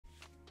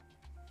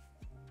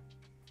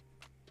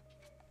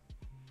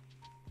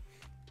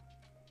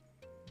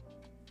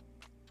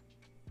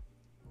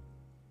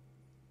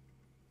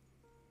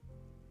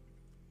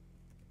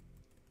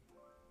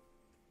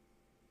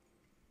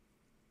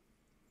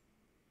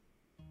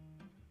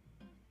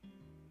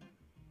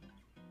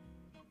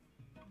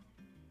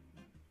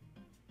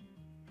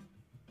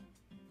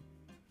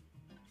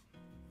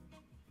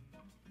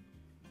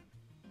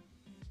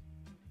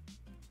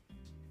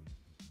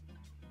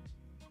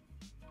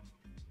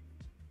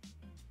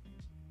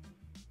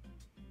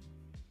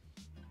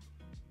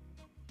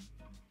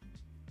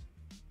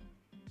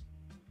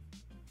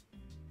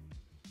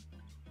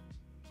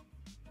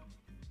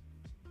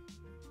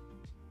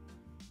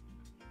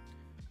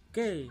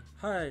Okay,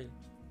 hi.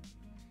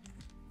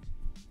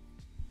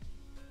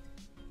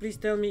 Please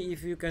tell me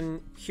if you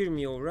can hear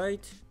me all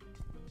right.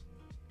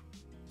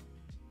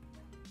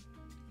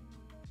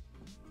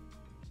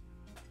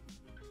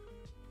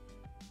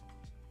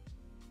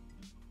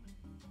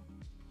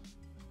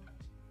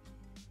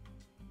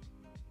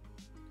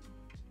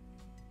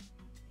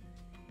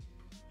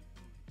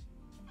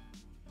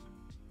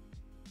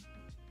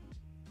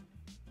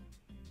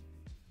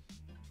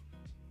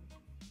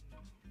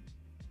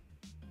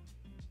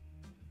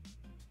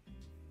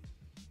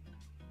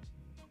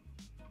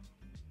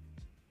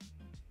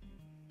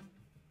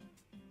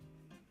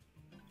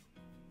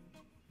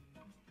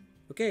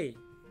 Okay,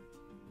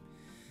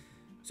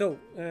 so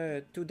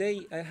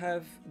today I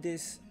have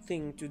this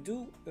thing to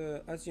do.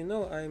 As you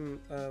know,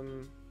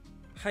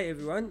 hi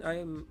everyone.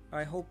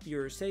 I hope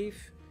you're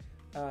safe.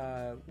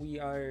 We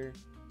are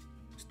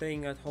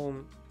staying at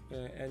home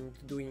and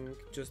doing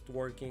just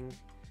working.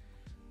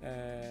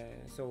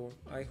 So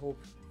I hope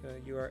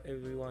you are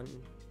everyone.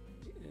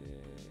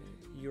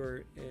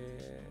 You're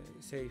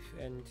safe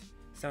and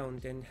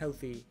sound and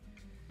healthy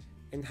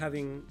and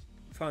having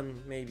fun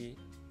maybe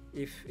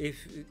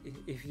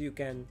if you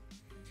can.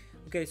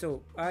 Okay,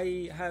 so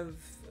I have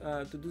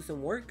to do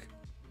some work.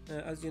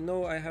 As you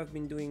know, I have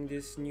been doing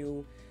this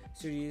new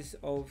series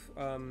of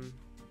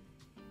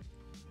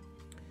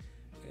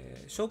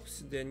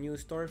shops, the new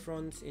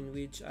storefronts in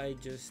which I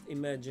just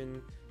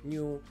imagine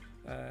new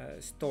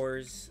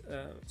stores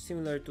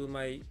similar to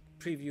my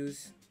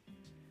previous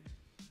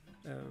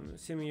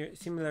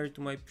similar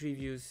to my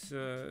previous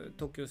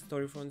Tokyo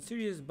storefront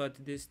series, but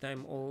this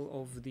time all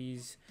of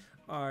these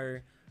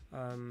are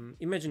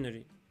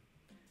imaginary.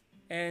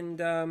 And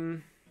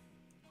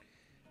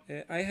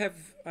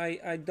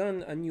I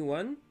done a new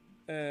one.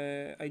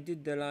 I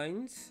did the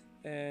lines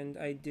and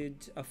I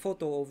did a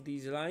photo of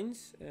these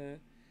lines.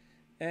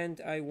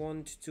 And I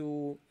want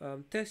to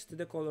test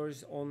the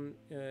colors on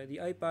the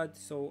iPad,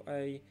 so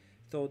I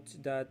thought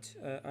that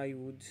I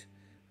would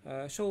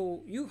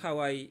show you how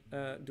I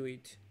do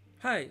it.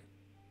 Hi!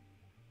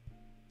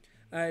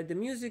 The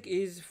music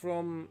is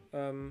from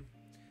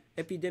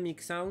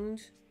Epidemic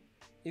Sound.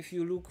 If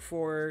you look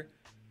for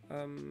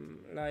how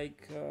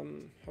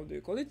do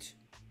you call it?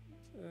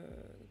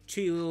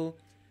 Chill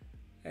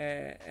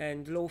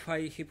and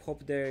lo-fi hip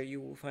hop, there you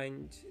will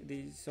find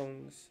these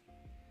songs.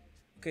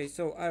 Okay,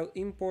 so I'll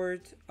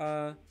import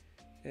a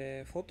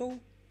photo.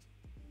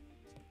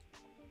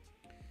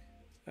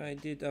 I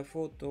did a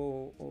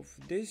photo of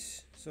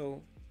this,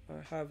 so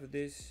I have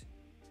this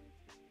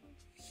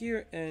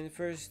here, and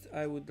first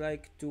I would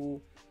like to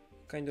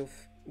kind of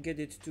get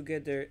it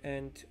together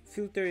and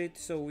filter it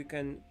so we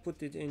can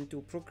put it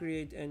into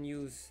Procreate and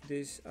use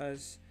this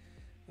as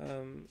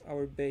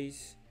our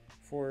base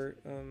for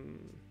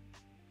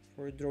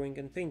drawing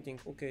and painting.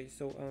 Okay,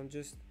 so I'll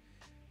just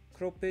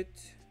crop it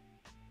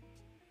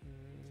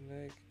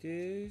like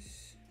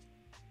this.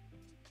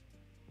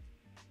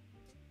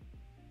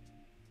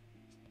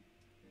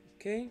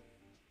 Okay,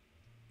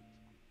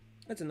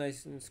 that's a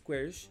nice and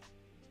squarish.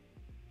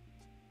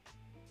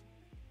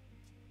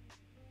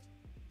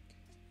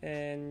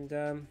 And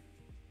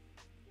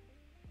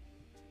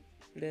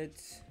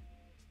let's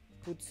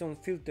put some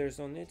filters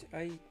on it.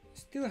 I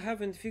still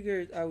haven't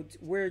figured out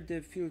where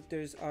the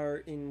filters are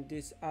in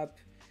this app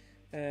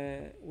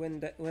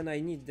when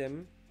I need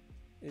them.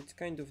 It's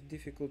kind of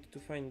difficult to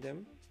find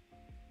them.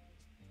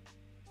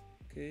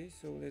 Okay,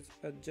 so let's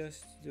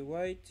adjust the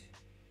white,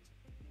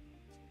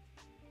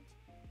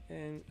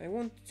 and I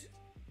want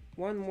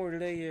one more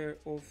layer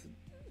of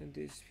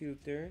this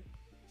filter,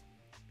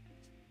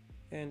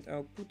 and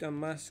I'll put a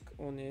mask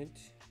on it,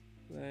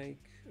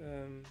 like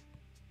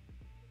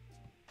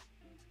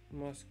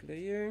mask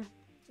layer,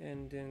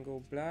 and then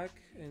go black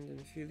and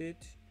then fill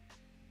it,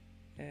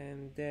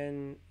 and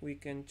then we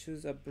can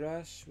choose a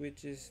brush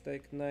which is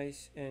like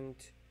nice and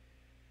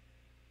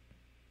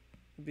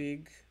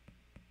big,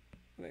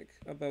 like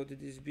about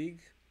this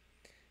big,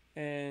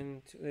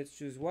 and let's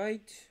choose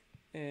white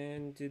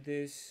and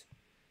this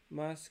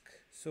mask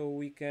so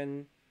we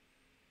can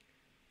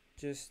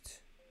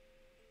just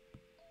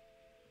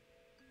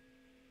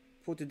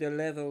put the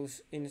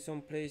levels in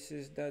some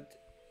places that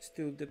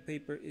still the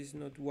paper is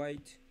not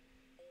white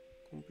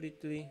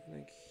completely,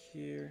 like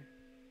here.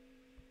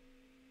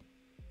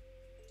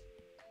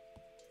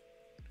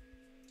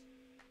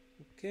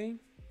 Okay,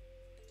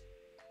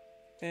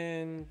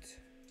 and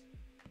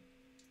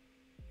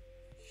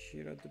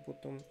here at the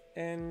bottom,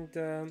 and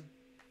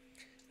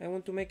I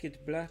want to make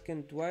it black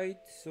and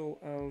white, so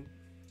I'll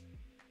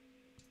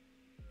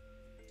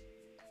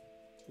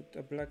put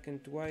a black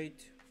and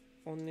white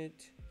on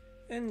it,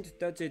 and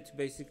that's it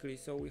basically.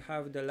 So we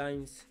have the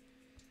lines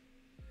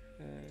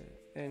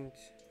and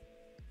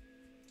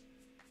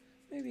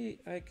maybe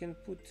I can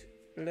put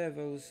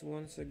levels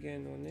once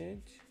again on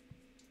it.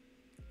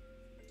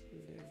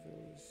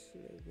 Levels,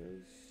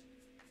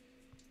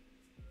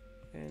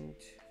 and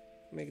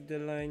make the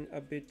line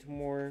a bit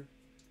more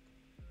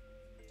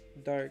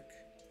dark.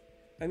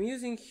 I'm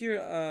using here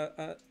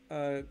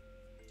a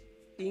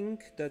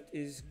ink that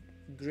is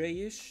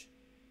grayish,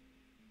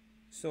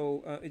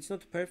 so it's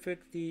not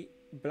perfectly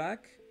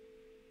black.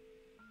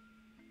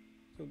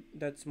 So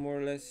that's more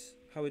or less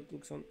how it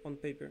looks on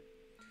paper.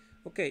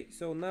 Okay,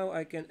 so now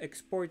I can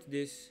export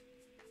this.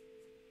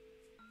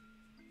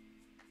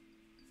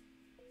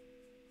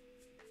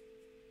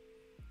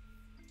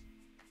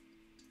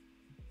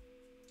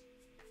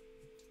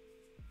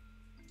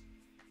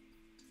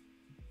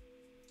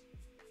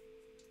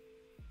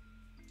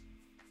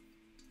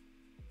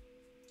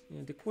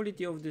 Yeah, the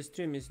quality of the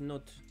stream is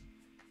not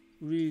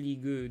really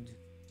good.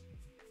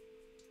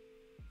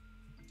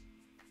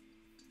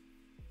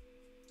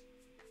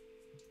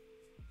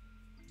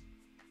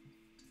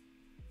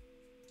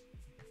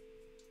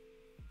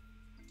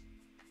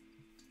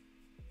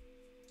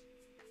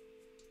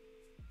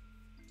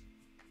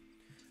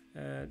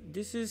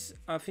 This is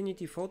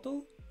Affinity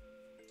Photo.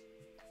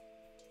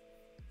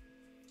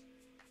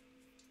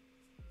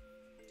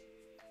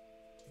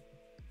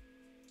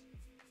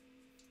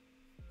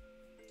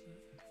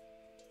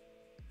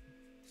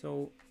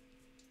 So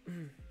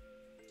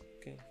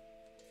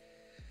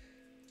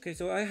okay,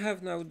 so I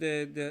have now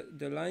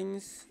the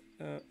lines,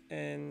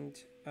 and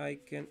I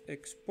can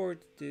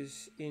export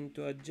this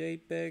into a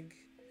JPEG,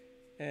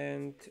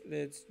 and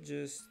let's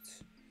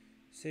just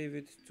save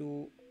it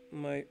to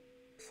my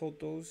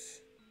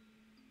photos.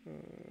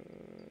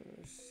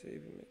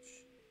 Save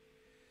image,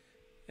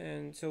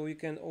 and so we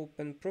can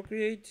open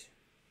Procreate,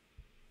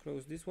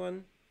 close this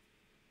one,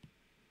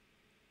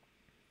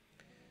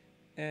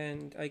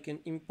 and I can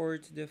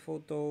import the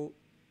photo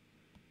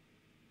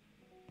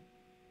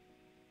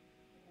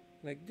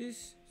like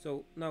this.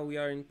 So now we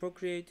are in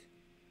Procreate,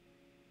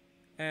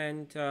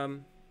 and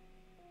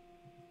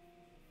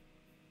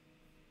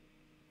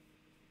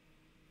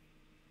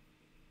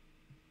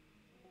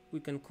we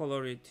can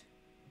color it.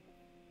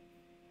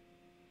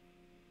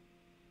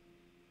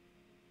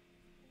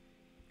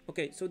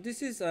 Okay, so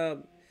this is a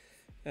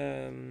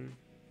how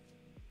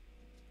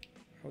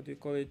do you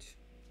call it,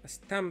 a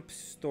stamp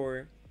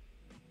store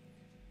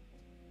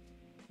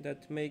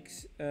that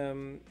makes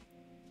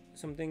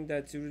something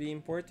that's really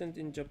important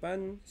in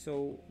Japan.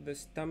 So the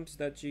stamps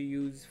that you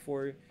use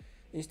for,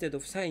 instead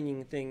of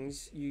signing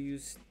things, you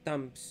use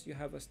stamps. You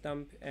have a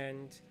stamp,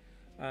 and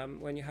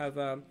when you have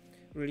a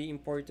really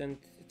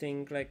important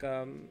thing like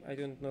I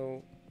don't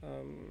know,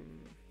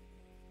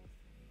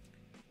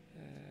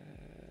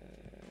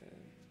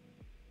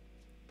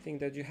 thing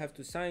that you have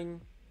to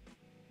sign,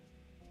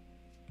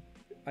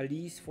 a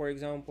lease for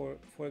example,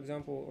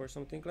 or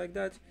something like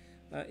that,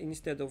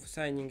 instead of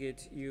signing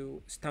it,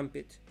 you stamp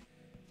it.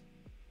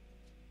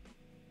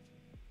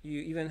 You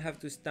even have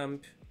to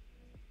stamp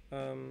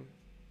on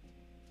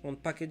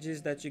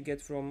packages that you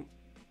get from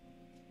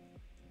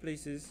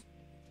places,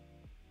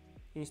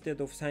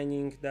 instead of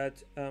signing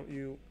that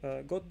you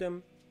got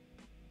them.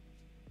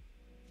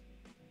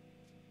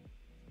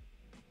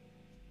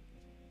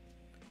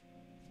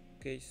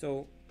 Okay,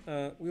 so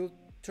we'll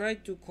try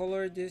to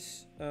color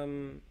this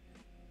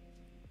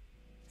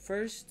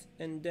first,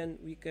 and then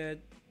we can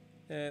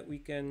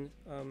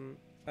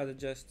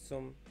adjust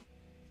some.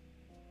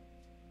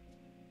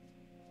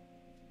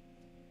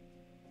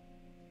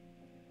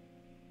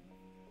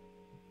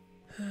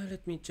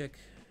 Let me check.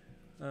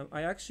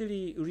 I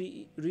actually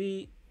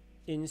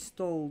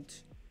reinstalled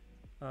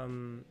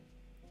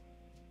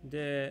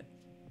the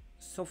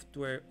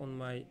software on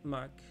my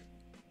Mac.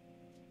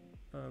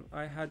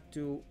 I had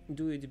to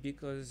do it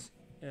because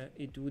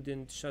it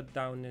wouldn't shut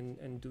down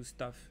and do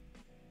stuff.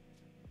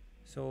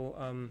 So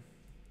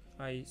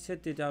I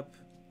set it up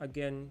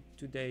again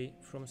today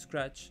from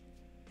scratch.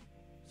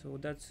 So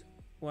that's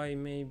why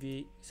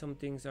maybe some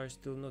things are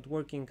still not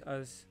working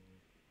as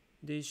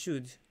they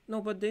should.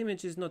 No, but the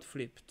image is not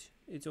flipped.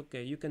 It's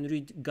okay. You can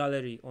read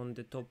gallery on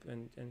the top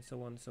and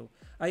so on. So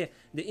yeah,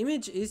 the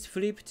image is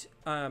flipped.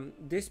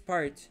 This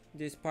part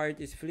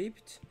is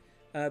flipped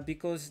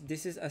because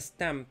this is a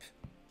stamp.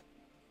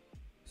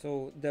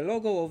 So the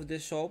logo of the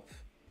shop,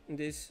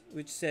 this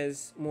which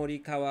says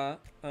Morikawa,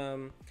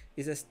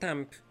 is a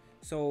stamp.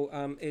 So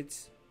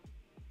it's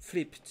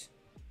flipped.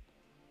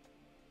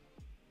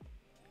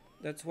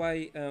 That's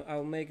why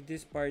I'll make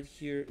this part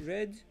here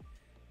red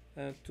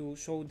to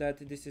show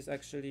that this is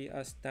actually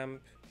a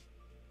stamp.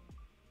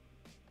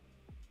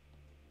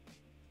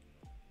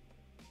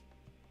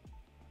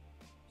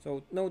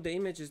 So no, the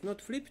image is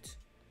not flipped.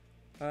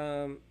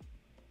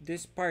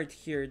 This part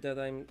here that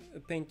I'm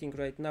painting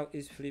right now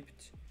is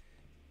flipped.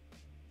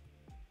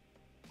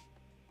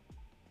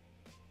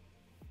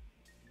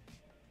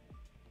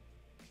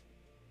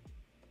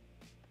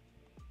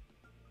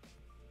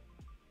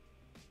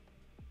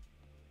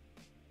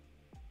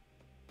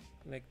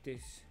 Like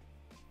this.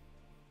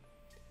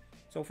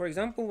 So for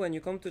example, when you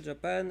come to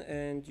Japan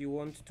and you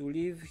want to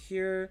live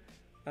here,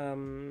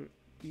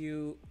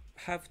 you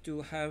have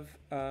to have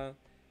a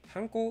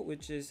hanko,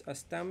 which is a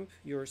stamp,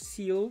 your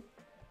seal,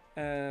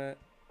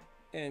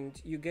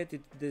 and you get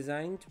it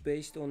designed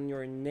based on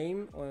your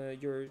name or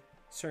your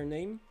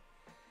surname.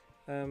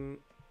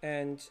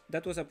 And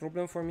that was a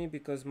problem for me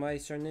because my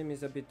surname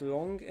is a bit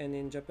long, and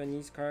in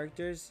Japanese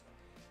characters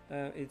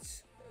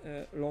it's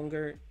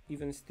longer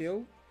even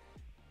still.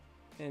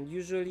 And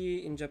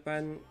usually in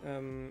Japan,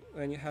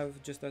 when you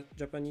have just a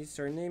Japanese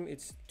surname,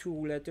 it's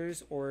 2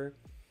 letters or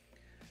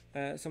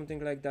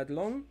something like that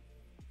long.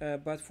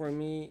 But for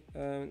me,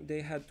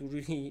 they had to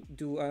really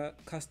do a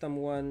custom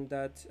one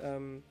that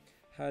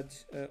had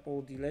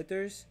all the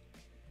letters,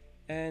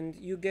 and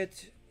you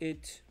get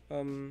it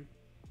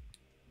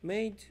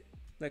made,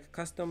 like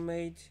custom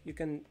made. You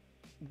can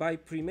buy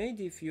pre-made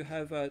if you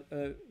have a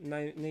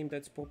name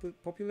that's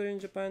popular in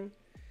Japan,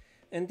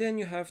 and then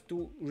you have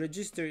to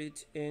register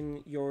it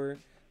in your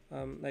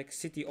like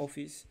city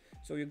office.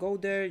 So you go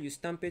there, you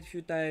stamp it a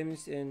few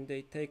times, and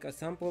they take a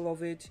sample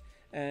of it.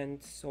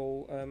 And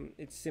so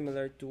it's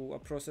similar to a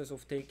process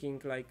of taking,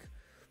 like,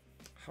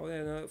 how do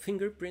I know,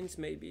 fingerprints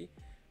maybe.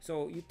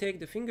 So you take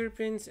the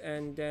fingerprints,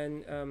 and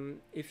then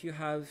if you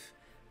have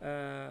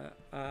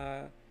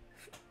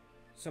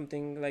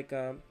something like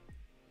a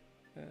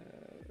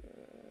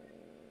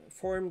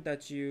form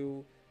that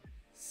you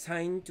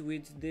signed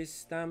with this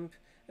stamp,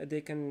 they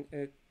can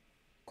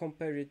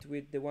compare it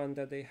with the one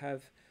that they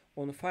have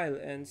on file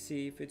and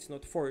see if it's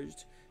not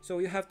forged. So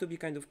you have to be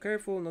kind of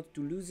careful not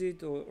to lose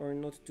it, or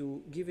not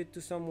to give it to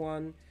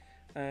someone,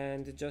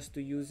 and just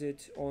to use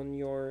it on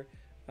your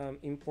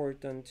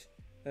important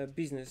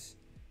business.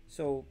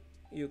 So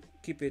you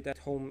keep it at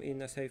home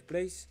in a safe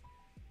place,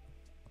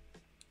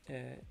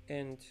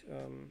 and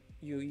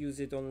you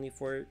use it only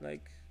for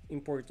like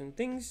important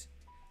things,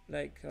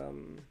 like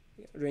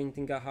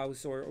renting a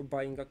house, or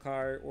buying a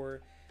car,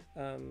 or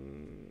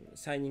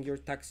signing your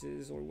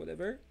taxes or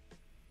whatever.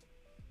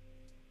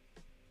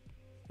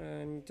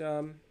 And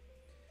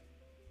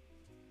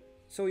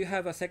so you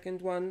have a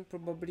second one,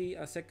 probably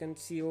a second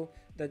seal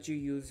that you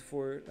use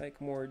for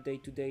like more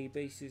day-to-day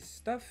basis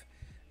stuff,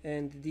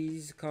 and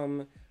these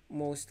come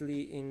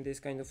mostly in this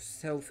kind of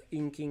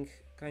self-inking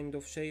kind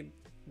of shape,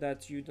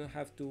 that you don't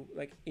have to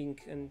like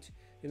ink, and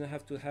you don't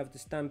have to have the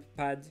stamp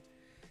pad.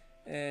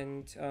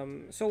 And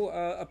so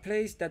a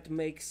place that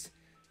makes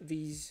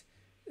these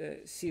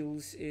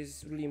seals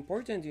is really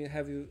important. You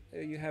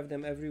have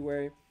them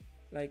everywhere,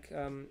 like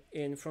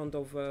in front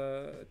of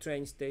a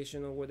train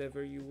station or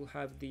whatever. You will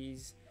have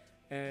these,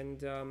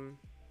 and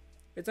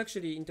it's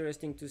actually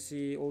interesting to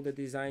see all the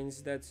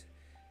designs that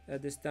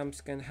the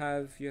stamps can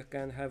have. You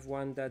can have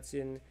one that's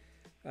in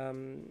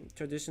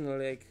traditional,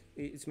 like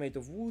it's made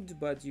of wood,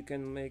 but you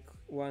can make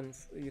one.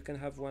 You can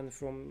have one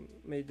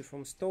made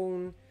from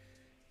stone,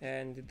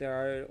 and there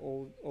are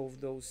all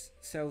of those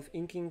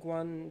self-inking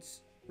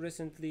ones.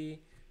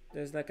 Recently,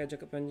 there's like a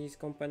Japanese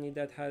company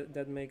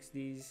that makes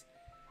these.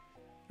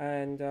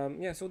 And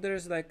yeah, so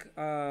there's like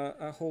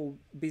a whole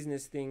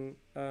business thing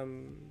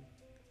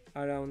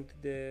around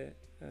the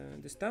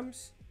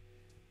stamps.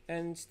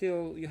 And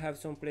still you have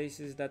some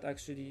places that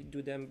actually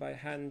do them by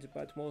hand,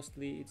 but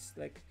mostly it's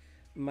like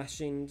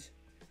machined.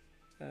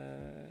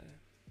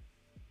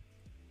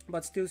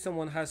 But still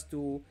someone has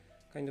to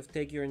kind of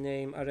take your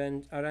name,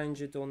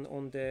 arrange it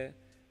on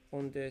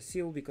the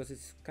seal, because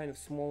it's kind of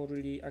small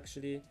really,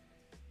 actually.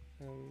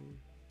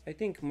 I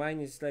think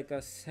mine is like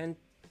a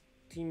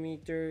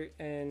centimeter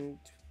and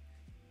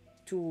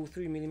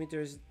 2-3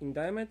 millimeters in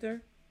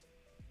diameter,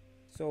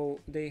 so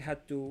they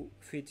had to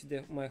fit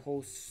my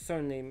whole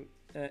surname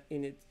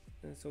in it,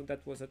 and so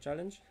that was a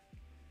challenge.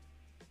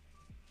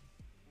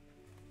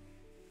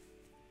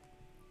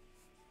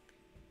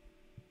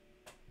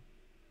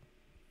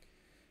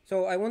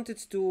 So I wanted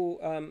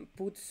to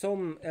put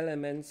some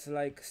elements,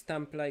 like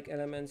stamp-like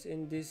elements,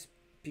 in this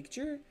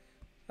picture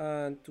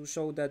to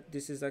show that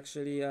this is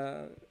actually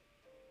a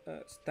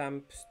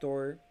stamp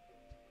store.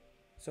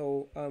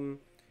 So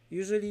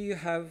usually you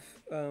have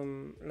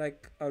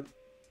like a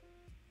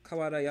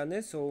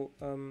kawarayane, so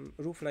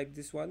roof like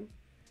this one.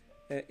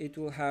 It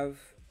will have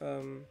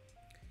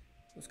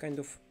those kind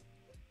of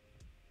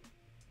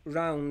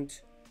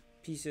round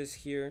pieces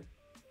here,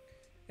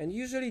 and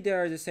usually they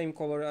are the same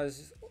color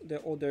as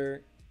the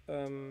other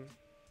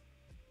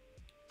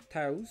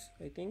tiles,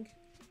 I think.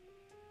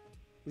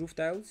 Roof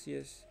tiles,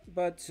 yes.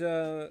 But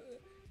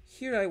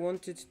here I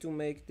wanted to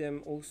make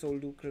them also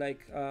look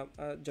like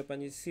a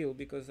Japanese seal,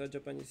 because a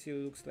Japanese seal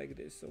looks like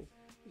this. So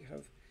you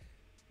have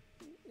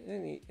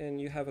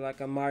and you have like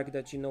a mark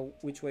that you know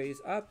which way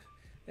is up,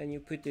 and you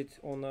put it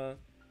on a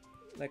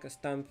like a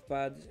stamp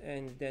pad,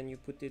 and then you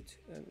put it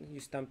and you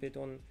stamp it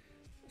on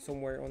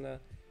somewhere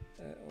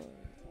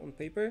on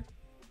paper.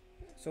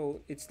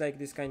 So it's like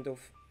this kind of,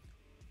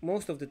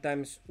 most of the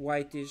times,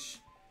 whitish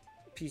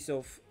piece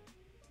of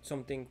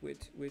something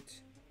with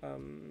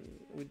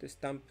the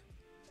stamp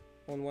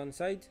on one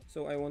side.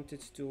 So I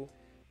wanted to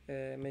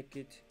make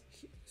it,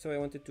 so I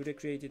wanted to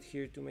recreate it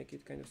here to make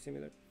it kind of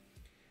similar.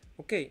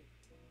 Okay,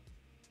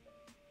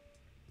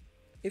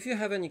 if you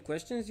have any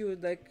questions you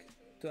would like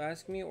to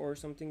ask me, or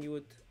something you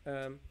would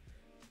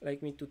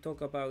like me to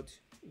talk about,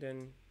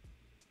 then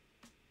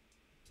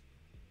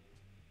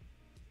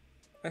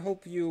I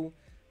hope you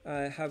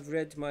have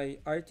read my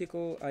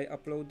article. I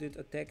uploaded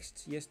a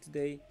text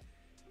yesterday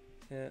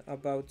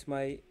about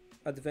my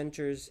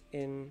adventures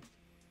in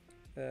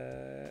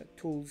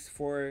tools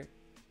for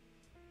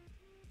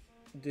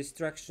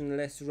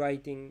distraction-less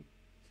writing.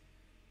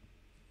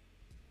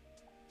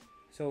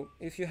 So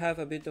if you have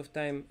a bit of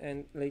time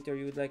and later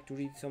you would like to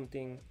read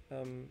something,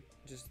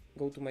 just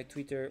go to my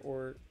Twitter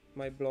or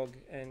my blog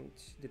and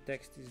the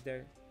text is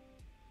there.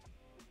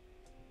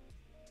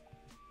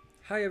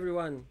 Hi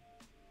everyone!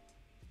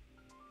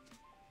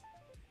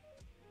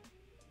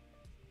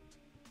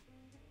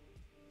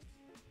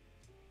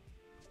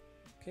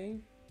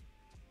 Okay.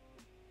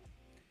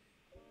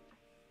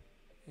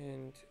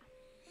 And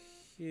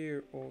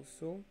here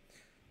also.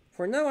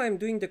 For now I'm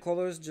doing the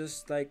colors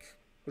just like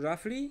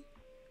roughly,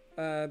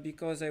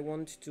 because I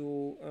want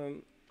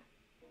to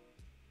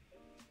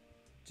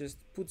just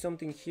put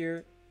something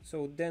here,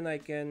 so then I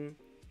can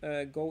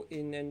go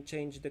in and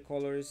change the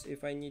colors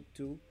if I need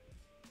to.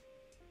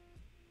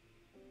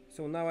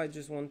 So now I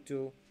just want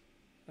to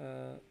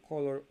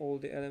color all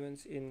the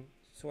elements in,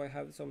 so I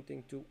have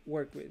something to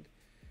work with.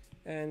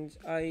 And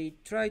I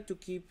try to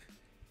keep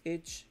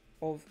each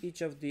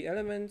of the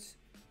elements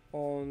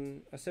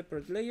on a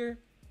separate layer,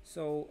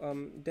 so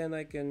then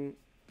I can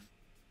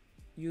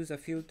use a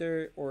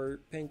filter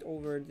or paint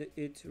over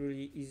it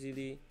really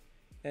easily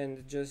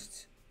and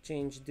just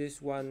change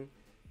this one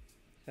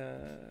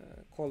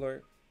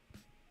color.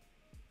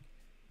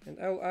 And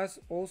I'll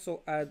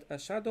also add a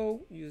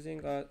shadow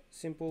using a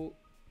simple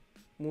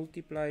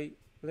multiply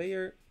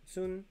layer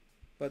soon,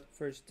 but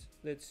first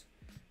let's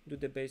do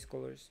the base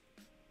colors.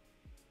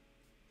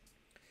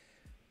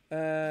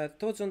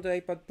 Thoughts on the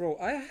iPad Pro?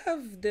 I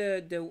have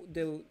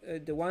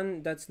the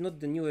one that's not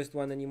the newest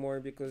one anymore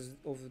because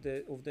of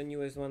the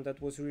newest one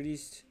that was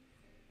released,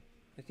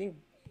 I think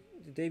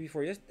the day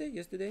before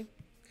yesterday,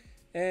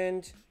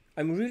 and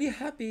I'm really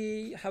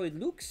happy how it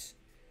looks.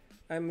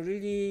 I'm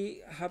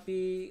really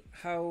happy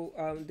how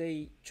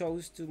they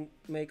chose to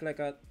make like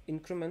a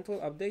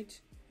incremental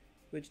update,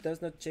 which does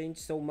not change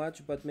so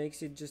much but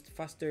makes it just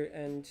faster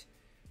and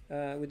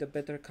with a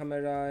better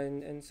camera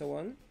and so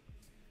on.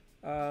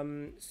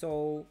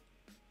 So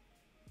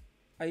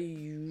I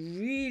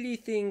really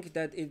think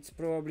that it's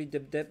probably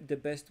the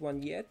best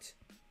one yet,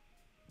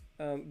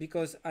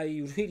 because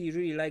I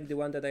really like the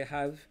one that I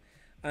have,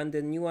 and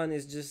the new one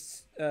is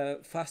just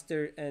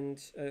faster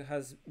and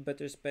has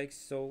better specs,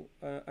 so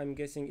I'm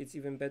guessing it's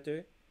even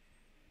better.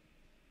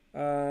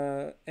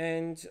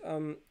 And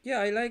yeah,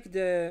 I like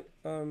the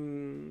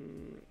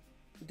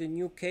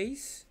new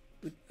case.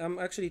 I'm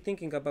actually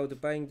thinking about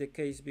buying the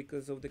case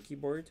because of the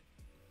keyboard,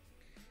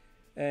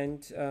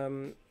 and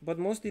but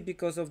mostly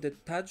because of the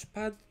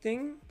touchpad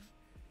thing.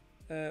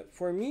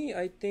 For me,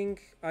 I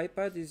think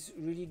iPad is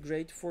really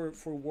great for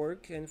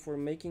work and for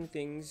making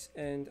things,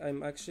 and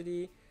I'm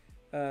actually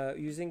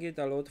using it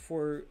a lot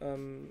for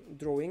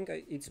drawing.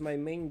 It's my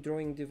main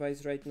drawing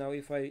device right now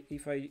if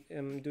I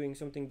am doing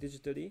something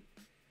digitally.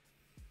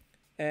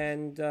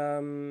 And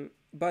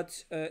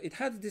but it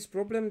had this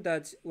problem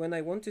that when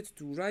I wanted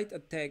to write a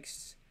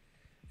text,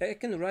 I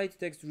can write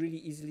text really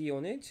easily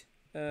on it,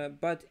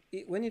 but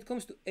when it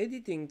comes to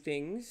editing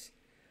things,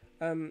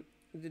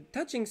 the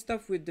touching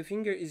stuff with the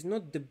finger is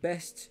not the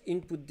best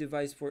input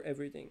device for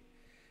everything.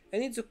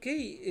 And it's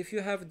okay if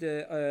you have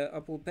the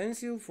Apple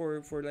Pencil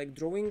for like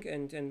drawing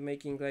and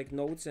making like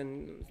notes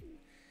and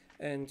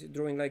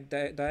drawing like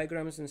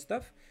diagrams and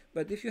stuff.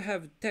 But if you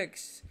have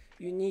text,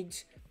 you need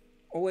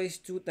always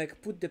to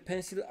like put the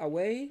pencil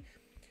away,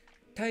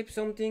 type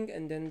something,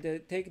 and then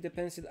take the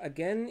pencil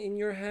again in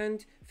your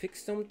hand,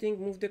 fix something,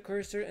 move the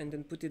cursor, and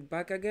then put it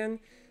back again.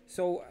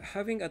 So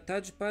having a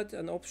touchpad,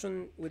 an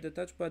option with the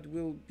touchpad,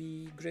 will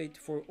be great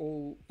for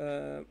all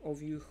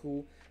of you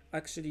who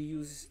actually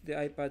use the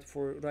iPad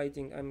for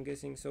writing, I'm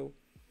guessing. So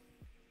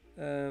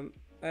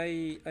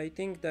I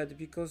think that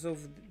because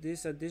of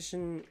this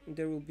addition,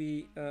 there will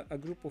be a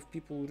group of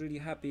people really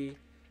happy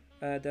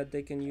that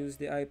they can use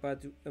the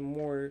iPad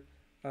more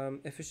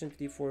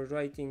efficiently for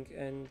writing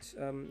and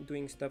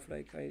doing stuff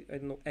like I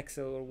don't know,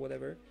 Excel or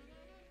whatever,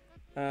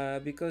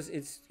 because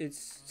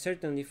it's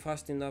certainly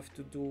fast enough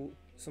to do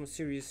some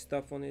serious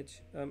stuff on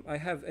it. I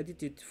have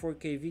edited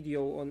 4K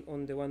video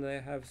on the one that I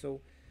have,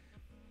 so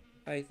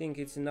I think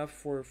it's enough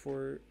for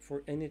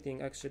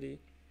anything actually.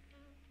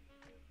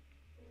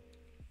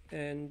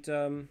 And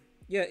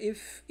yeah,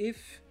 if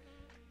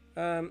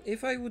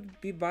I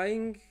would be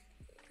buying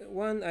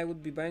one, I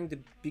would be buying the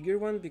bigger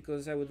one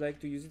because I would like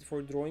to use it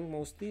for drawing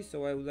mostly,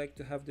 so I would like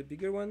to have the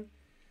bigger one.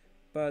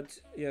 But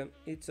yeah,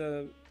 it's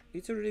a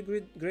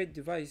really great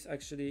device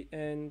actually,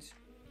 and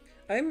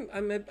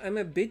I'm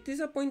a bit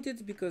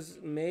disappointed because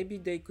maybe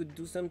they could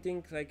do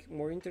something like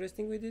more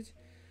interesting with it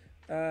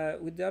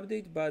with the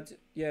update. But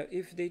yeah,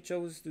 if they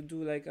chose to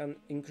do like an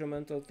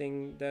incremental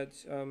thing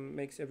that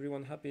makes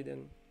everyone happy,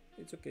 then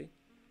it's okay.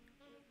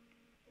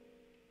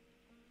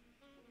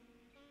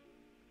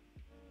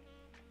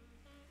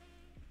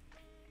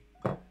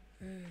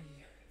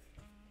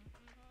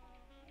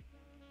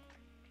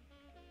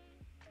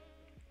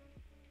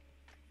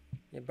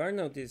 Yeah,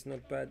 burnout is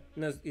not bad.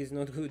 No, is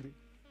not good.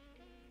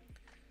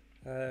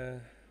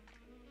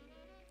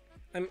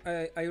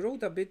 I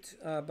wrote a bit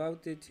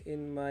about it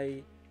in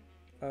my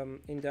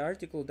in the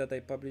article that I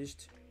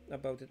published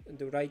about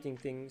the writing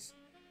things.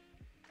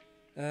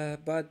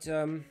 But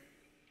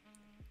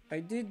I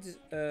did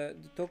the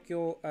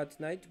Tokyo at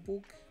Night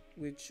book,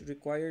 which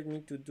required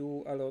me to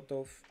do a lot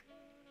of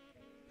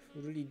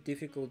really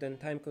difficult and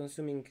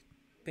time-consuming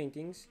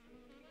paintings,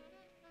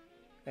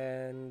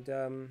 and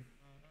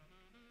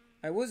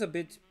I was a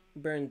bit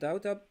burned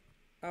out up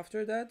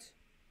after that.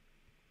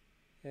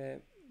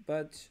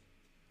 But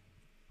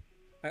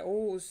I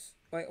always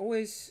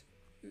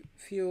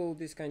feel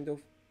this kind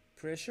of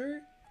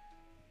pressure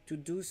to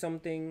do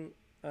something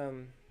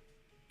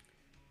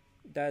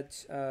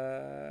that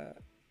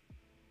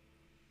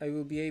I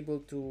will be able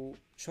to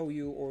show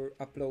you or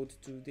upload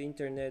to the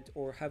internet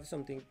or have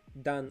something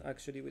done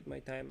actually with my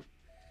time.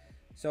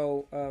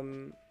 So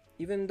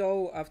even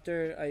though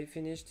after I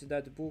finished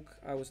that book,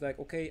 I was like,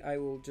 okay, I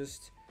will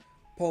just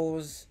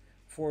pause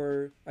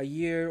for a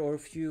year or a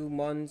few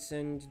months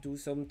and do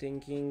some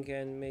thinking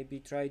and maybe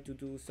try to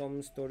do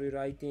some story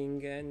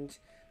writing and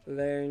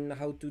learn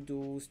how to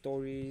do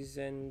stories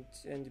and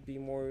be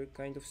more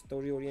kind of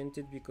story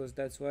oriented, because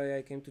that's why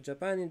I came to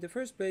Japan in the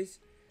first place.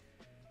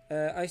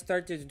 I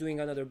started doing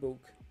another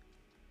book.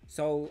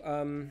 So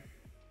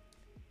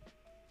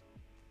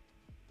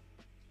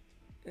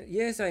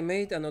yes, I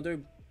made another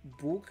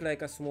book,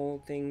 like a small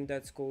thing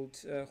that's called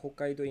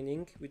Hokkaido in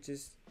Ink, which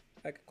is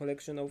like a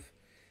collection of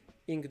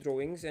ink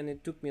drawings, and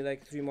it took me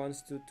like 3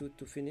 months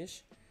to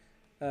finish.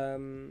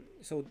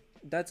 So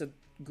that's a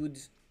good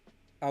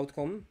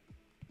outcome.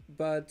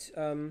 But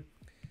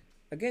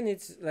again,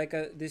 it's like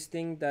this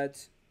thing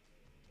that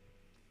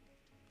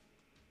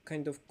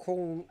kind of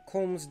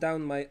calms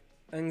down my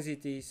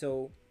anxiety.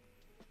 So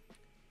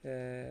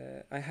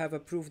I have a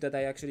proof that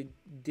I actually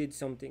did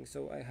something.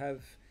 So I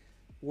have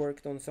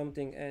worked on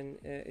something, and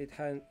it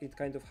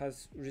kind of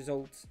has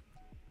results.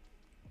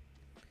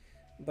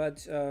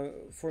 But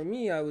for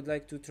me, I would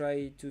like to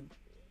try to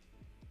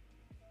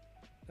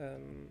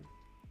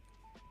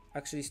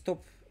actually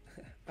stop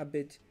a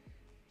bit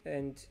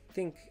and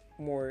think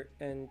more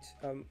and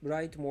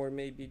write more,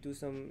 maybe do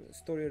some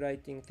story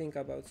writing, think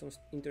about some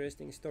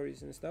interesting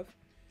stories and stuff.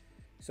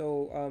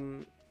 So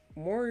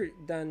more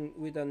than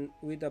with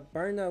a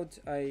burnout,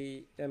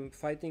 I am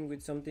fighting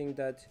with something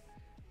that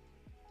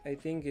I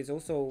think is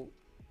also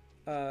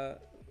a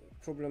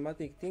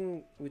problematic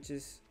thing, which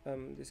is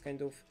this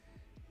kind of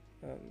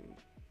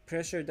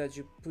pressure that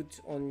you put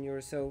on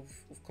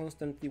yourself of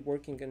constantly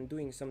working and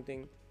doing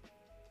something.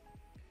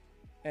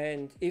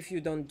 And if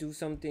you don't do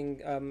something,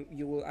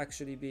 you will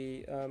actually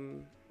be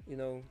you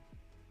know,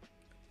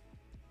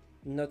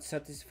 not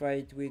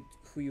satisfied with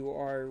who you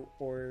are,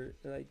 or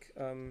like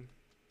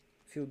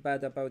feel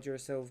bad about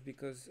yourself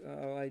because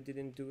I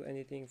didn't do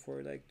anything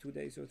for like 2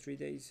 days or 3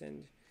 days,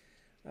 and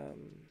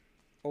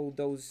all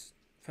those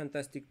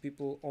fantastic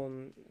people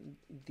on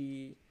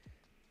the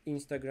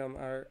Instagram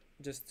are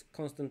just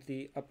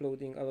constantly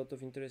uploading a lot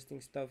of interesting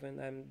stuff, and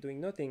I'm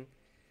doing nothing.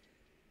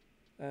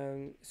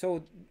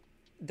 So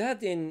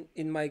that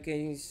in my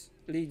case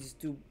leads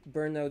to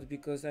burnout,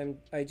 because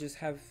I just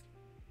have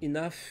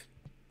enough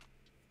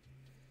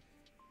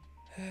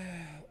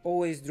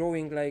always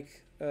drawing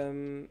like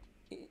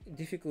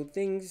difficult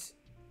things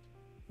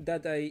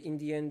that I in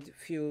the end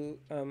feel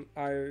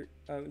are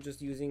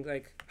just using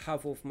like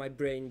half of my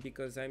brain,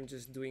 because I'm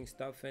just doing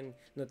stuff and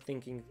not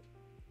thinking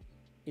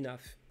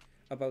enough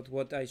about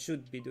what I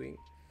should be doing.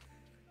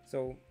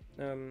 So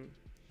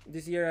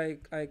this year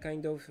I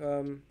kind of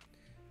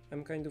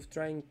I'm kind of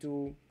trying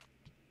to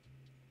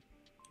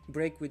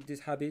break with this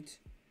habit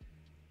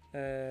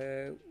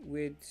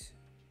with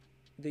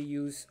the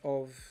use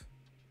of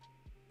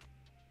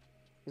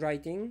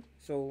writing.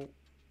 So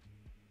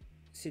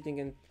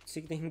sitting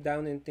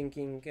down and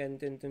thinking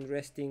and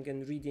resting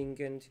and reading,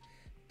 and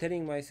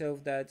telling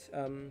myself that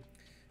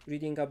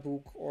reading a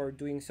book or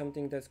doing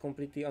something that's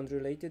completely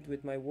unrelated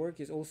with my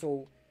work is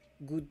also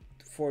good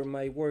for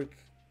my work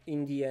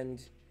in the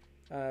end,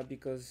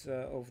 because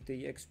of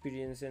the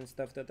experience and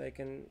stuff that I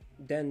can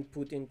then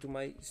put into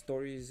my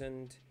stories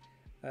and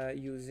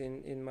use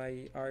in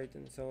my art,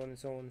 and so on and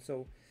so on.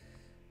 So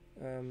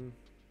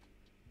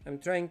I'm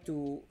trying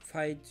to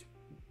fight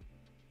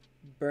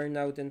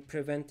burnout and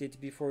prevent it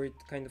before it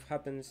kind of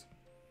happens,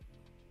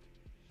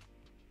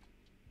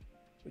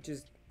 which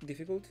is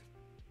difficult.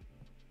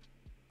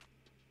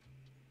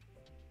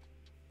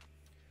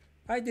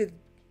 I did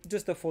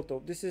just a photo.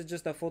 This is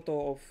just a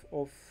photo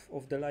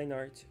of the line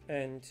art,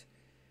 and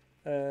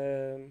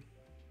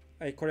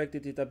I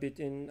corrected it a bit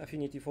in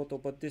Affinity Photo,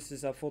 but this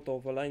is a photo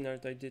of a line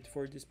art I did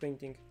for this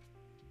painting.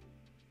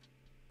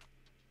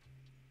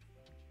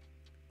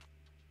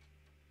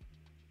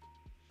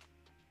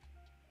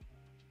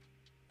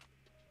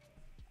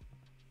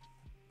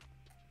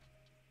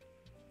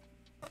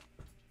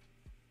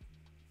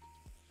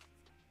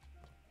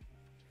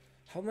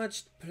 How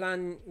much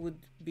plan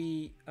would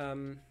be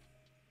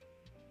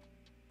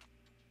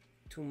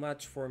too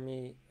much for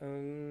me?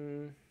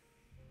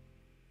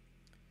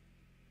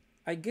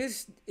 I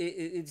guess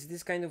it's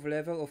this kind of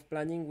level of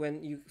planning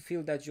when you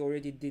feel that you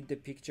already did the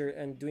picture,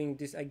 and doing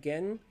this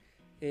again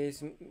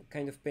is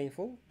kind of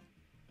painful.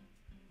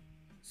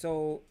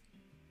 So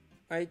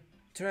I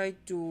try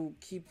to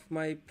keep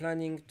my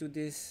planning to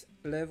this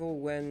level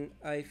when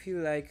I feel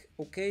like,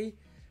 okay,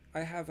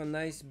 I have a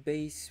nice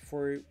base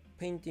for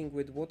painting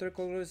with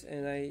watercolors,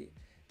 and I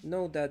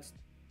know that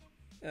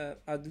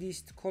at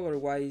least color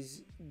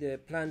wise the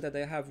plan that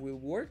I have will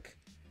work,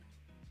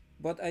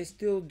 but I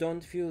still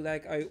don't feel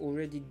like I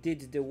already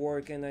did the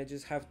work and I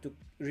just have to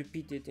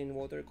repeat it in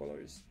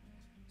watercolors.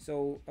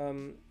 So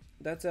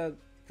that's a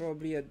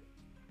probably a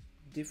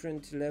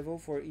different level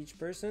for each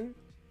person.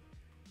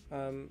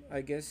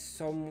 I guess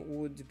some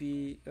would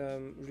be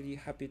really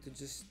happy to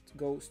just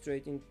go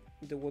straight in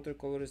the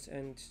watercolors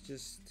and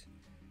just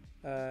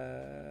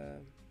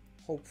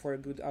hope for a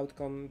good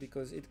outcome,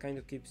 because it kind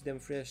of keeps them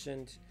fresh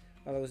and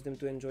allows them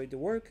to enjoy the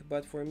work.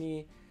 But for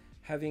me,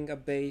 having a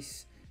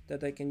base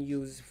that I can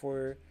use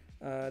for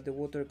the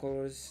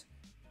watercolors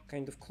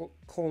kind of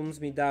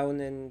calms me down,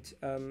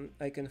 and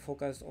I can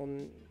focus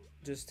on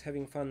just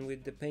having fun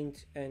with the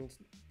paint and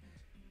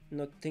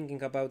not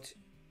thinking about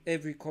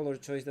every color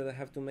choice that I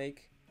have to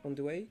make on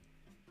the way.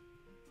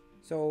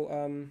 So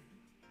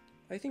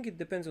I think it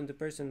depends on the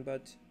person,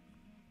 but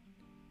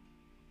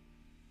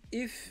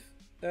if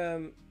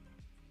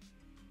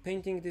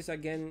painting this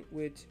again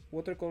with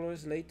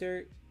watercolors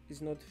later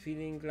is not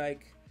feeling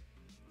like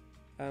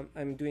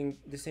I'm doing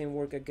the same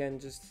work again,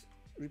 just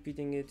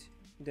repeating it,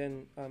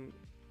 then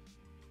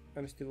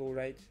I'm still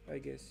alright, I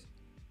guess.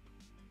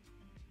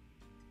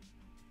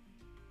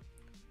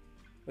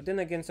 But then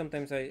again,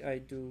 sometimes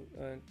I do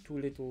too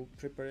little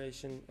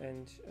preparation,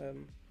 and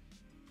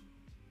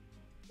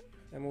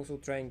I'm also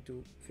trying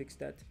to fix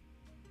that.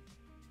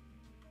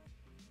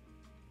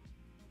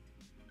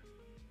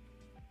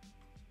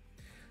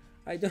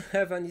 I don't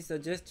have any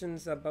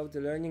suggestions about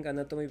the learning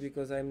anatomy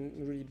because I'm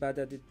really bad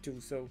at it too,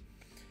 so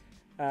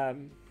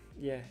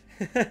yeah.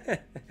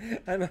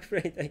 I'm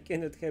afraid I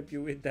cannot help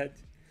you with that.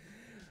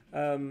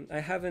 I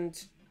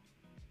haven't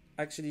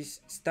actually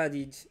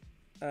studied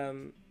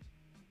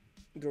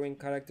drawing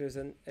characters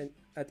and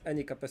at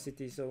any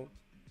capacity, so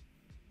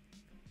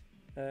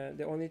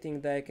the only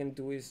thing that I can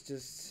do is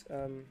just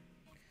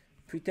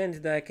pretend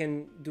that I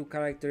can do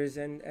characters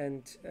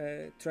and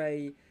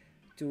try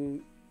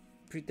to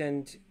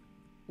pretend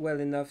well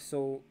enough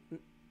so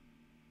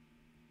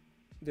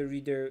the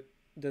reader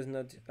does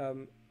not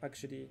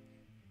actually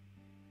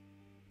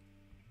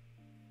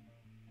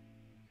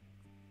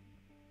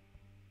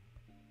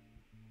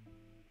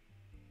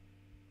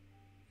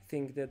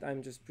think that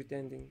I'm just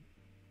pretending.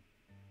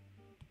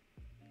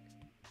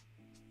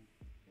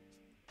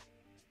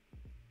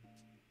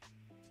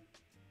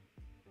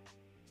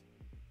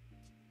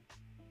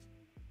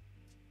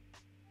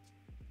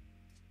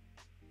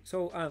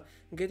 So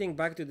getting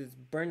back to this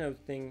burnout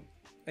thing,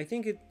 I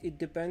think it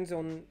depends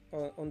on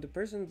the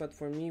person, but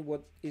for me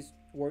what is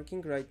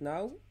working right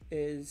now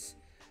is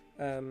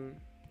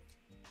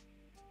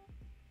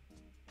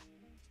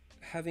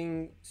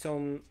having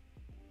some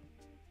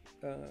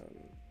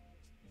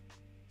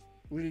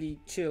really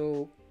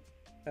chill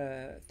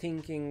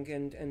thinking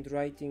and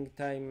writing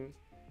time,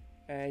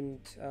 and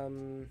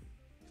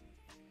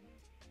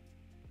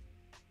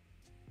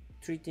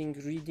treating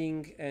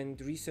reading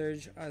and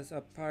research as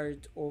a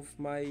part of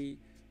my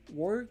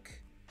work,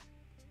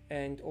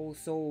 and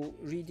also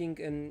reading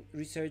and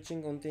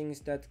researching on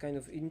things that kind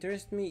of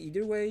interest me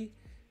either way.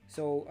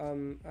 So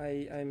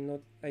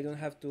I don't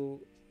have to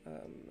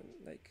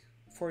like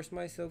force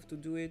myself to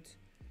do it,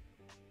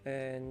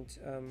 and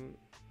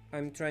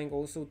I'm trying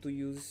also to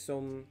use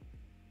some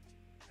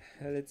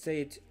let's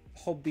say it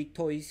hobby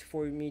toys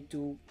for me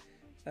to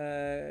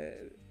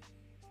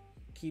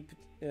keep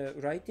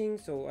writing.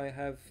 So I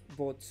have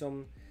bought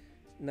some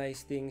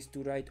nice things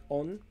to write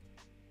on,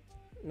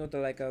 not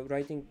like a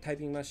writing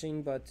typing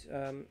machine, but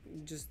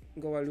just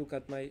go a look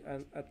at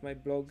my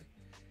blog.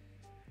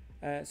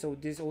 So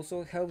this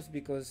also helps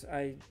because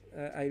I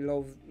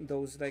love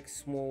those like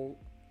small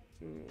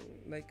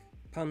like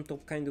palm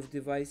top kind of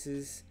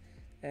devices.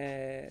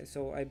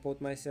 So I bought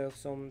myself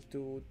some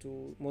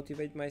to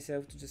motivate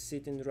myself to just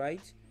sit and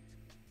write.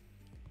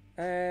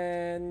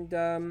 And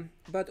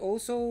but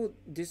also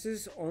this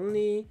is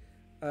only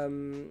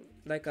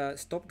like a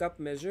stopgap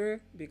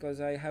measure,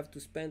 because I have to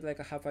spend like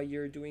a half a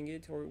year doing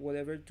it or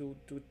whatever to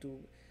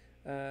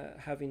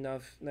have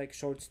enough like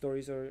short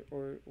stories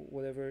or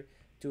whatever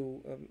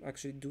to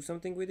actually do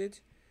something with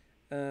it.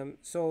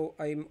 So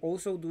I'm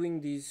also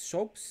doing these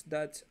shops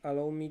that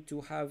allow me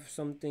to have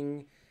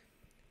something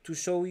to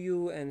show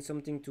you and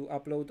something to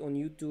upload on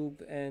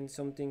YouTube and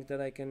something that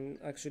I can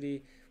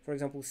actually, for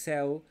example,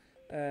 sell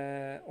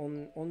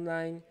on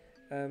online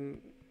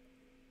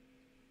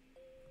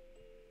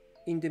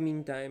in the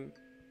meantime.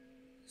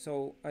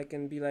 So I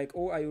can be like,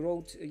 oh, I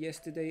wrote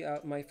yesterday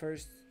my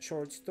first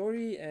short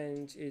story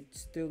and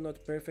it's still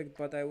not perfect,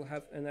 but I'll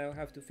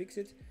have to fix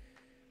it.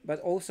 But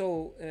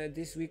also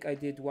this week I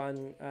did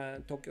one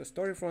Tokyo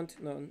storefront,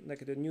 no,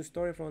 like the new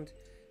storefront.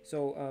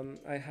 So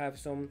I have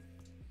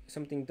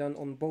something done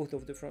on both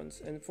of the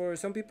fronts, and for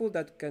some people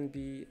that can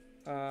be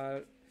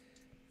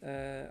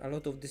a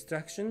lot of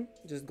distraction,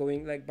 just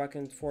going like back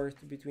and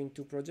forth between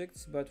two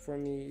projects. But for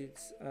me,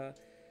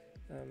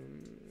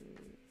 um,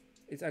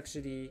 it's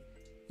actually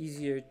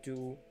easier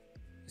to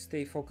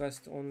stay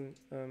focused on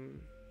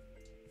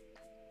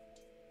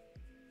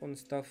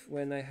stuff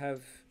when I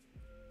have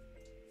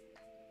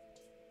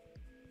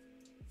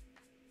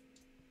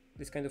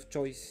this kind of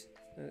choice.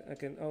 I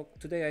can, oh,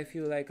 today I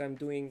feel like I'm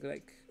doing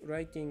like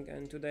writing,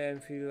 and today I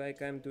feel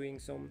like I'm doing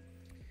some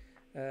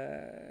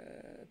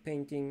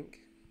painting,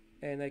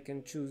 and I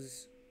can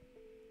choose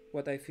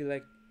what I feel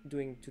like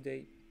doing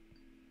today.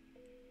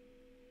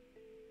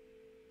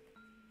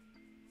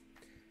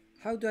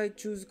 How do I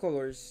choose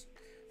colors?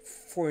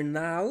 For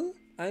now,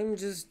 I'm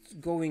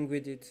just going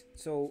with it.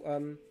 So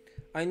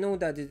I know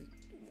that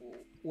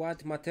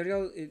what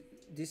material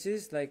this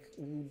is, like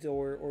wood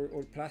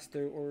or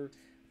plaster or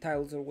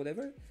tiles or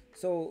whatever.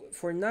 So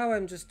for now,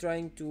 I'm just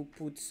trying to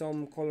put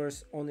some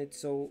colors on it,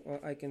 so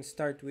I can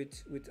start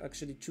with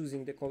actually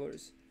choosing the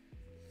colors.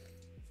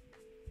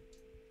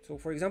 So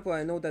for example,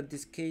 I know that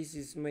this case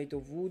is made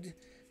of wood,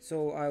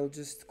 so I'll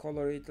just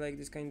color it like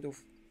this kind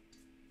of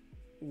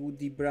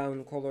woody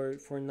brown color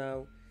for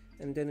now,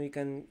 and then we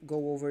can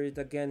go over it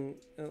again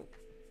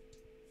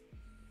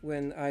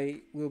when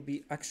I will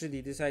be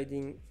actually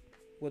deciding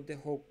what the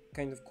whole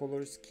kind of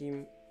color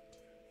scheme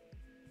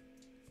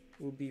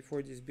will be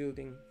for this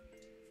building.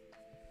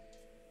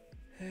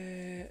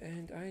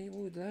 And I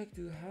would like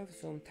to have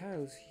some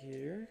tiles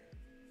here.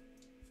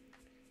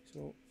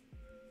 So,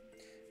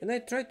 and I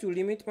try to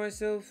limit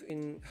myself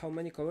in how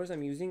many colors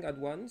I'm using at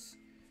once.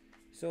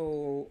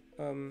 So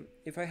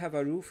if I have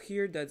a roof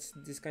here that's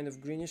this kind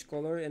of greenish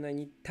color, and I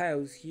need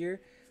tiles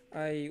here,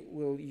 I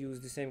will use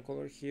the same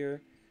color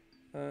here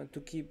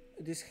to keep.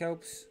 This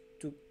helps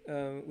to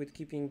with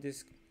keeping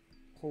this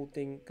whole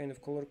thing kind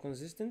of color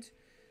consistent.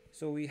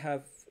 So we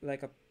have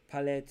like a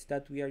palette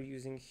that we are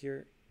using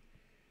here,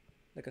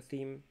 like a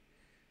theme.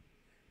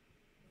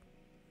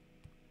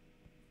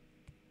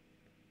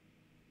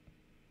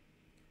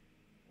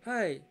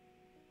 Hi.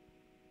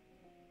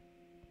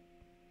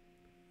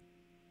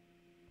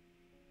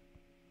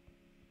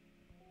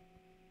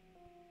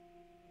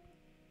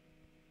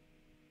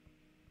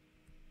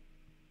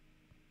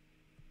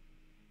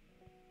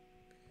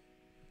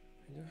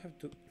 I don't have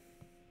to.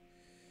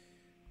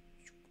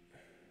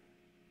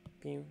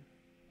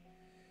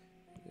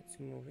 Let's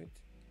move it.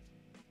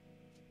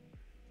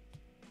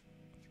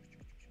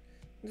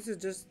 This is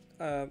just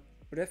a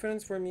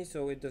reference for me,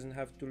 so it doesn't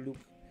have to look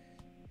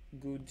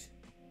good.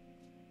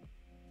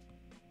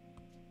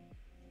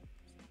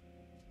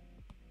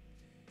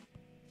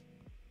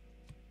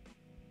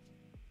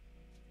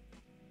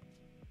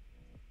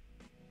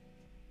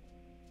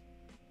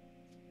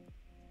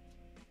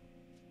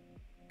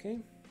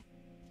 Okay.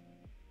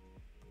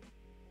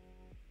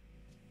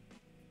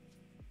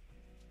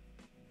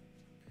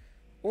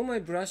 All my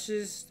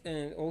brushes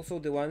and also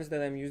the ones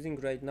that I'm using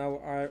right now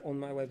are on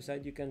my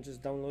website. You can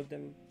just download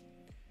them.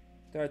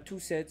 There are two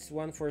sets,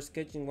 one for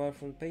sketching, one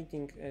for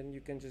painting, and you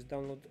can just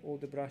download all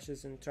the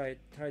brushes and try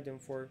them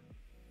for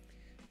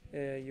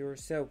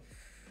yourself.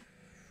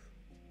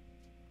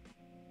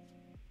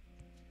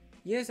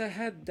 Yes, I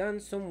had done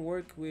some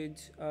work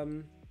with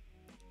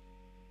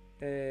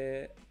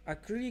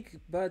acrylic,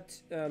 but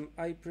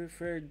I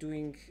prefer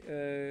doing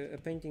a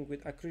painting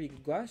with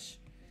acrylic gouache,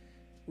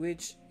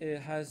 which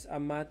has a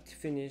matte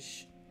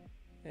finish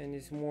and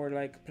is more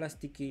like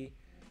plasticky,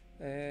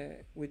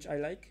 which I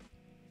like.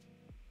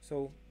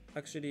 So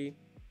actually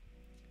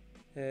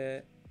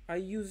I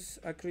use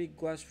acrylic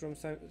gouache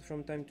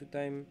from time to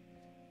time,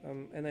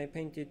 and I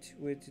paint it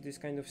with this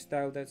kind of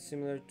style that's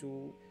similar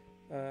to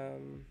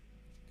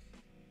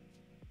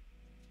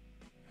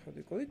how do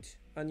you call it?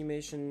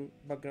 Animation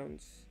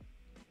backgrounds.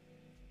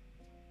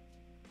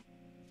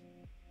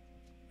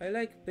 I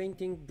like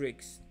painting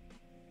bricks.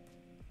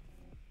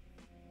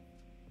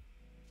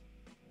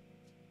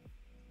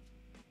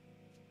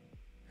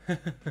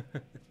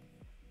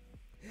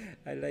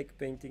 I like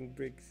painting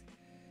bricks.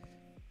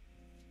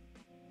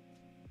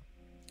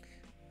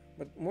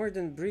 But more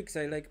than bricks,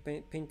 I like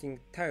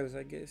painting tiles,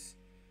 I guess.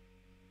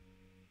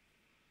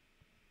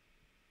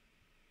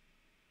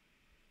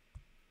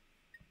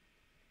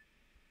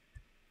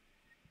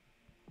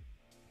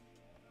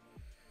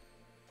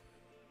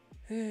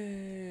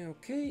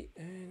 Okay,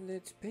 and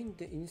let's paint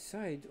the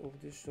inside of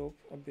the shop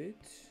a bit.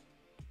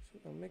 So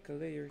I'll make a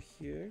layer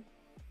here,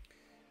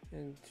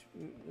 and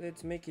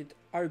let's make it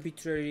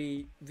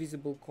arbitrary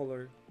visible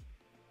color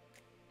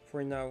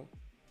for now,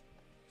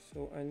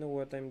 so I know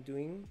what I'm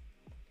doing.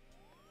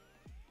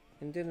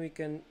 And then we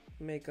can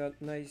make a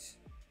nice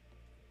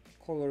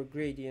color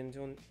gradient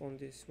on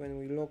this when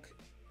we lock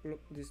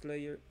this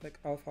layer, like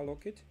alpha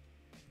lock it.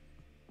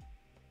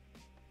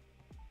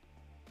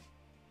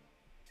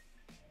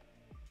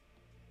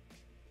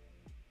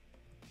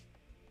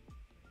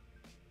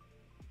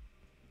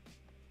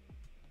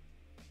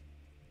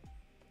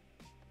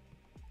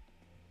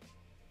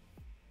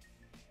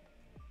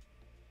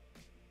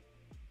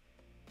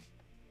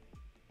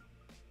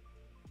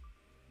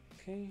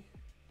 Okay.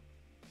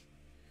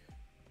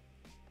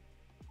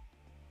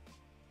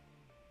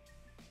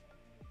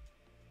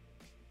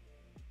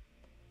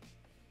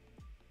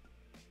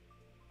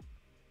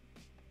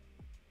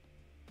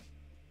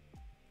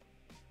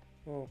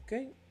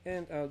 Okay,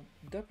 and I'll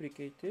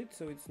duplicate it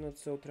so it's not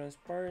so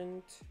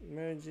transparent,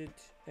 merge it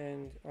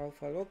and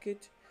alpha lock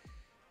it.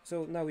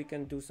 So now we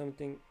can do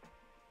something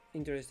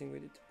interesting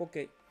with it.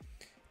 Okay,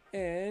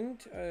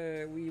 and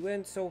we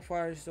went so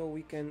far, so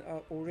we can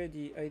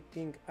already, I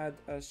think, add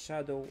a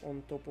shadow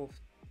on top of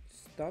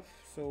stuff.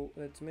 So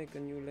let's make a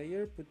new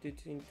layer, put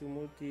it into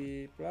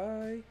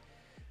multiply.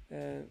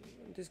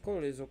 This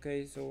color is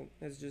okay, so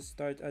let's just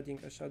start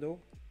adding a shadow.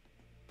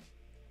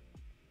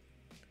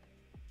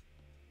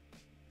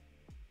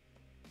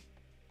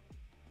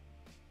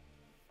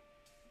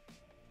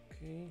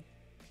 Okay,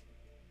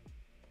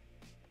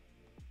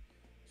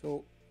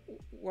 so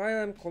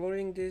while I'm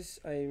coloring this,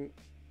 I'm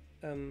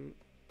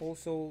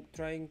also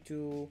trying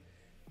to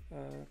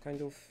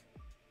kind of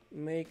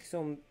make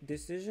some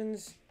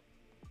decisions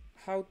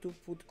how to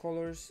put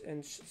colors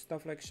and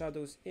stuff like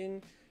shadows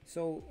in,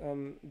 so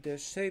the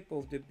shape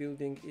of the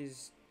building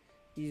is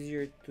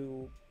easier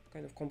to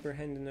kind of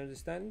comprehend and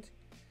understand.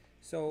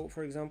 So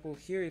for example,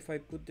 here if I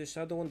put the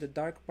shadow on the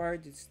dark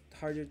part, it's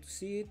harder to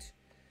see it,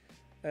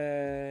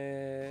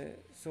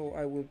 so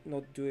I will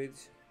not do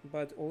it.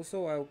 But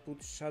also I'll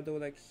put shadow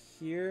like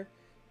here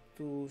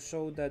to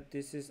show that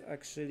this is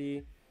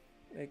actually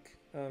like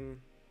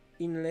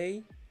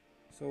inlay,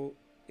 so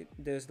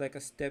there's like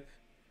a step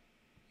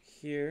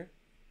here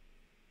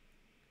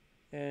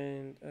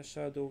and a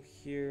shadow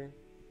here,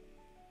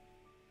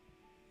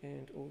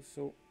 and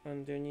also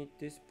underneath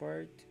this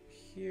part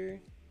here.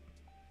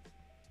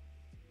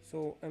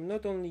 So I'm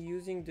not only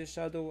using the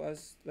shadow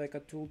as like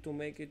a tool to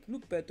make it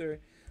look better,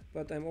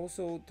 but I'm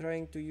also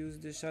trying to use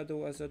the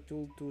shadow as a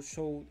tool to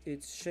show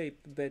its shape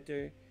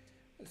better,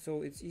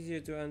 so it's easier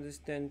to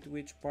understand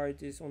which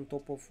part is on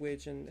top of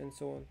which, and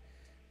so on.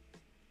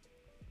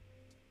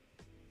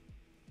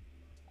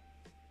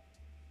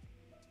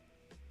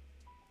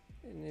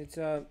 And it's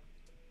a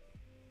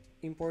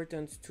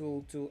important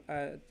tool to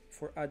add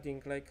for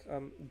adding like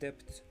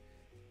depth.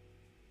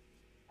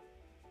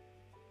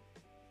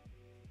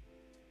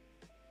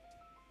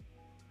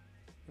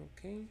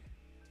 Okay,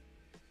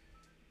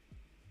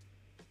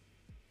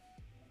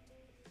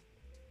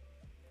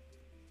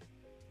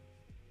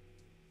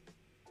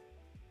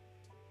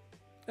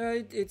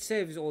 it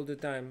saves all the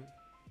time,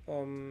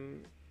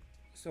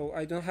 so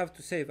I don't have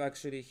to save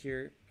actually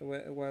here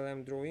while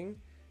I'm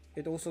drawing.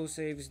 It also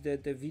saves the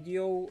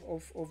video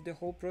of the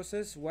whole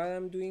process while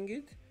I'm doing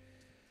it.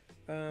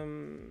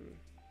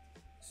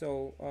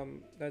 So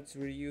that's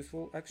really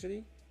useful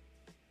actually.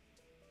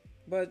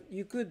 But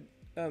you could,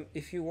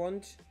 if you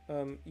want,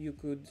 you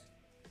could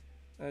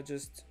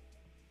just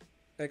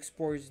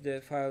export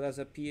the file as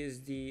a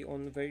PSD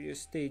on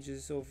various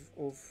stages of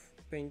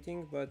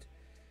painting, but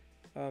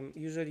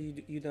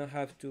usually you don't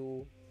have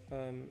to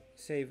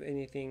save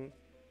anything.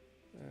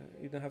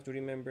 You don't have to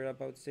remember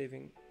about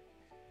saving.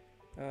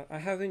 I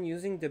have been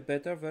using the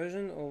beta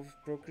version of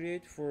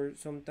Procreate for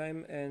some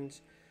time, and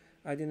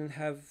I didn't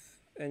have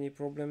any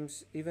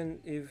problems, even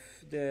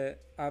if the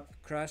app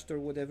crashed or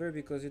whatever,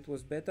 because it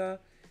was beta.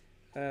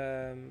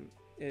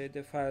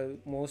 The file,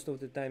 most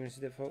of the times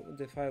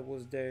the file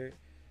was there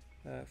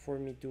for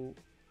me to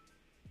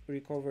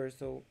recover,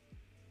 so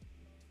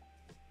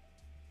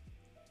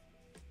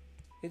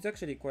it's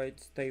actually quite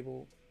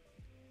stable.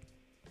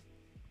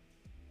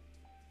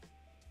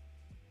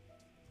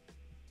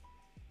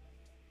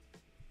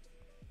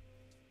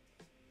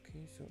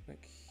 Okay, so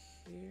like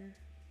here.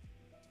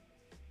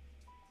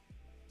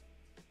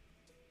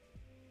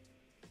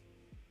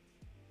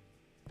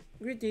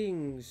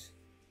 Greetings!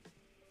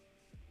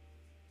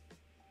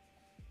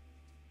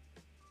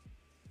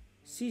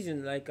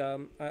 Season, like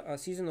a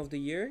season of the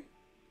year.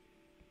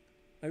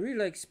 I really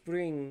like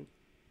spring.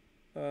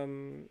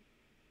 Um,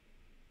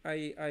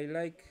 I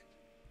like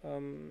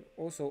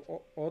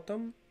also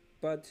autumn,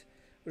 but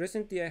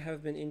recently I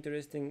have been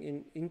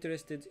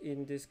interested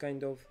in this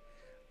kind of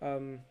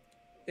um,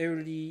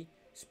 early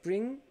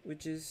spring,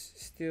 which is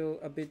still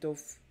a bit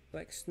of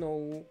like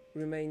snow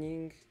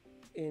remaining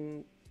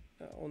in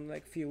on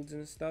like fields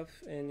and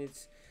stuff, and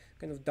it's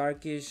kind of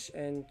darkish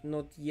and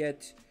not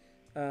yet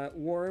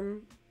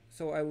warm.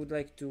 So I would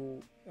like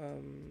to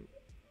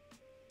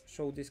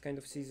show this kind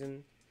of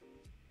season.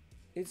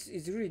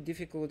 It's really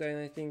difficult, and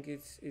I think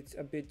it's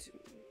a bit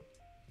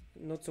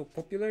not so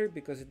popular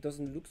because it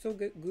doesn't look so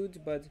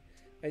good. But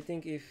I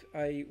think if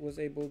I was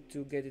able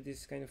to get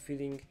this kind of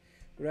feeling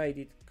right,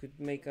 it could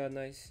make a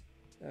nice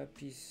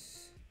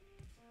piece.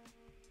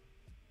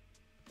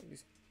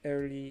 This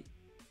early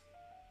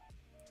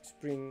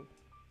spring.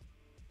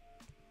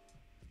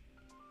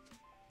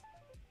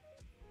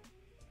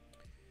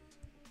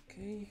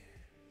 Okay.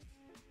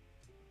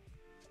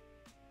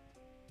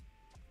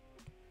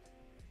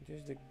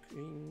 There's the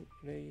green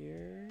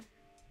layer.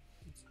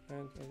 Let's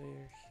add a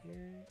layer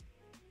here.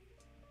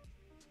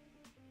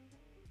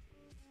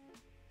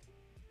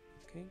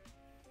 Okay.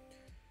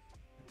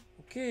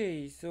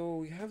 Okay, so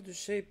we have the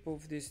shape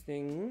of this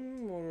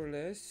thing, more or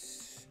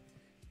less.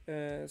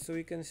 So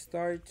we can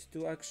start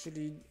to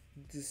actually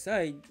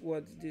decide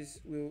what this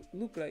will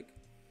look like.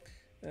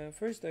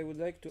 First I would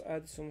like to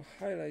add some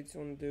highlights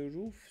on the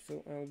roof,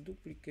 so I'll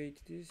duplicate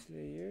this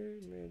layer,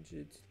 merge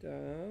it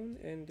down,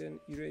 and then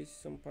erase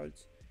some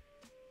parts.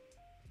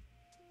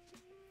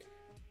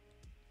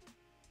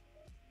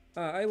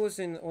 I was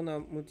on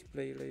a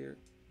multiplayer layer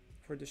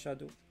for the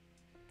shadow.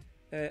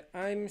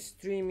 I'm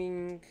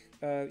streaming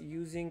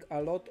using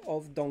a lot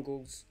of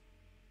dongles.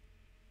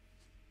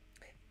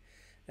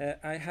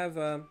 I have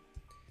a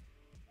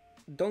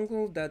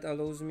dongle that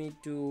allows me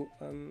to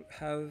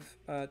have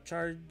a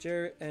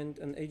charger and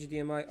an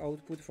HDMI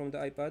output from the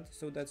iPad,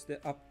 so that's the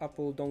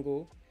Apple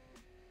dongle.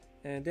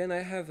 And then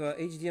I have a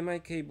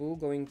HDMI cable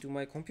going to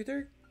my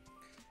computer,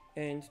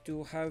 and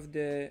to have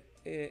the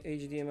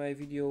HDMI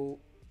video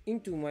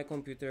into my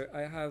computer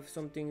I have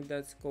something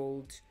that's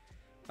called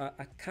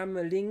a Cam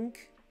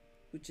Link,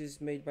 which is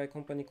made by a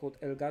company called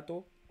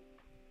Elgato,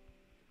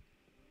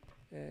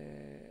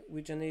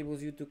 which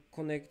enables you to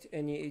connect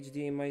any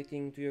HDMI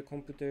thing to your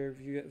computer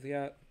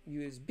via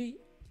USB.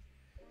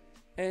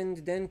 And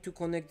then to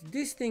connect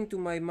this thing to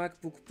my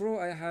MacBook Pro,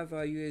 I have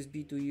a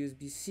USB to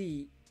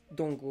USB-C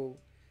dongle,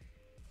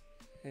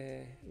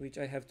 which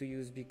I have to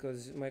use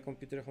because my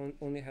computer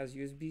only has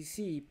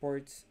USB-C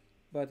ports,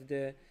 but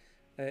the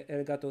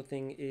Elgato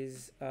thing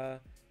is a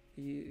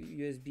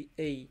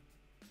USB-A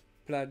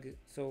plug,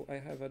 so I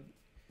have a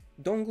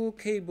dongle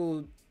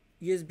cable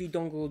USB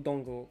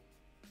dongle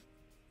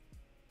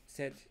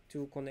set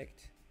to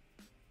connect.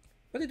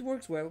 But it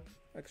works well,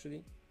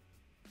 actually,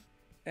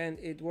 and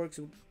it works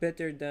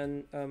better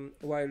than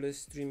wireless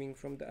streaming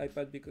from the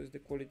iPad because the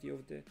quality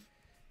of the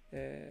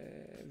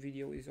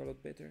video is a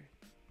lot better.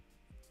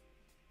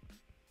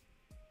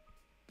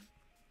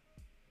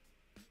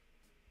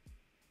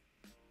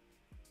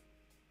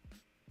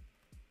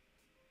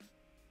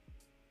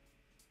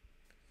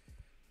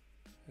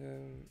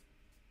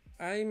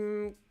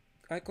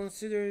 I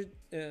consider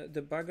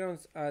the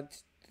backgrounds at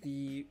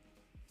the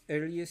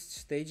earliest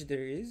stage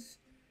there is,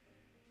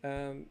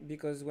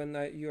 because when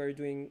you are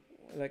doing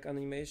like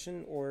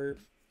animation or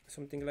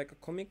something like a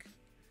comic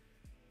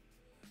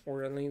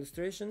or an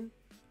illustration,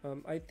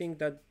 I think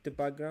that the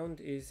background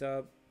is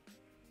a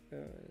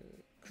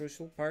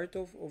crucial part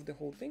of the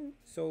whole thing.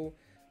 So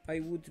I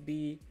would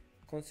be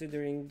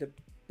considering the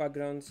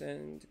backgrounds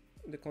and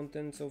the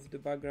contents of the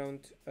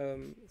background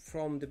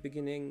from the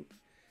beginning.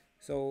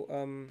 So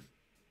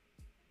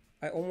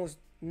I almost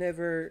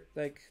never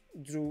like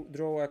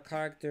draw a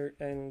character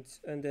and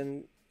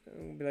then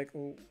be like,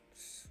 oh,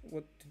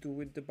 what to do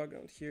with the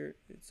background here.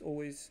 It's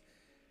always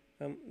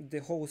the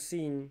whole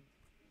scene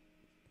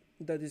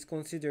that is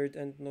considered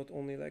and not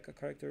only like a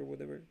character or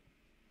whatever.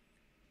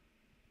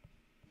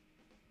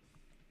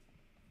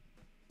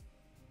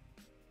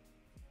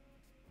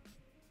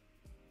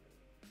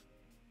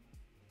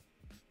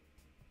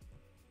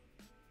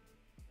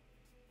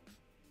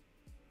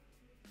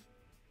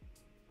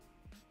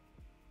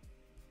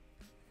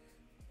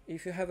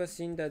 If you have a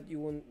scene that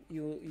you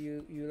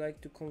like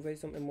to convey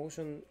some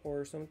emotion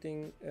or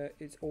something,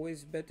 it's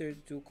always better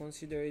to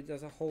consider it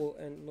as a whole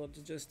and not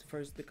just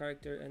first the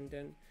character and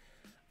then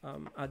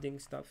adding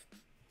stuff.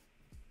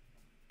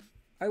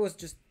 I was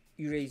just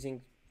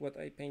erasing what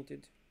I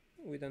painted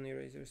with an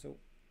eraser, so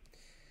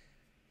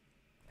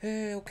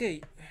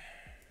okay.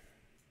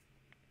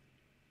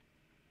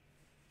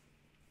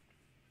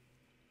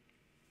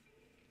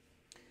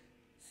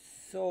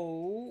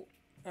 So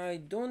I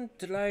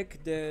don't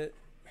like the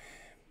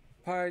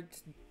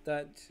part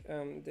that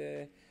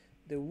the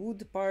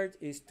wood part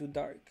is too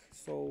dark,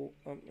 so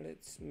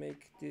let's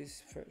make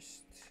this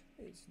first.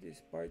 It's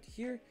this part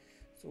here,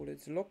 so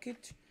let's lock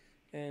it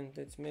and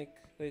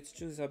let's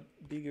choose a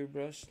bigger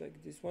brush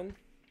like this one,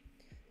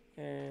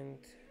 and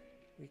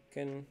we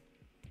can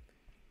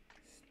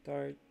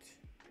start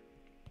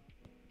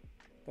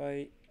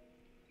by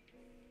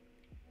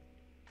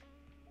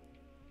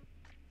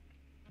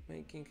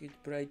making it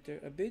brighter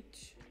a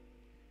bit.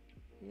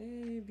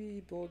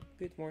 Maybe a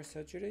bit more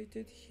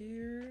saturated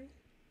here.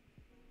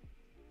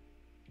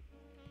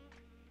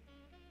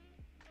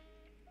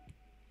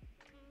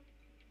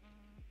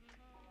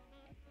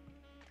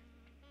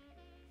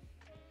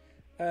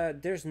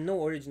 There's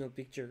no original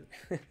picture.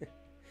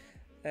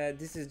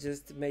 This is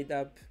just made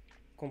up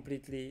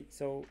completely,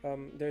 so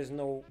there's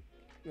no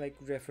like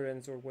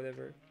reference or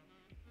whatever.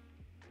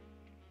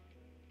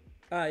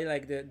 I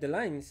like the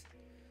lines.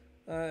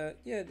 Yeah,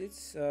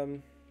 it's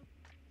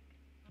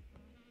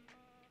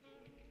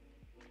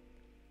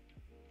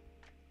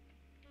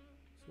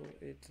so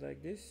it's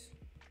like this.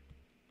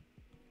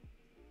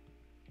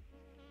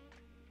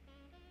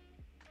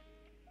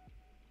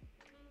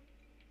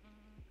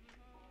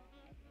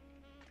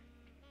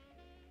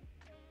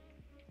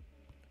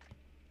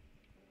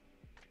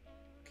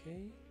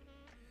 Okay.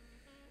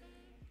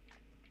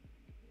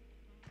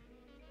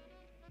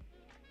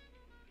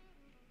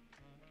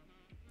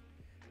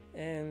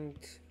 And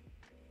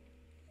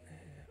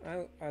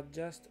I'll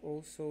adjust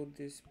also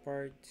this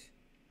part.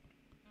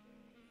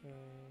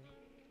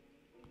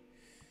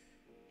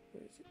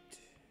 Where is it?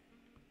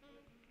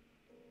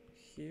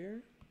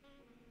 Here.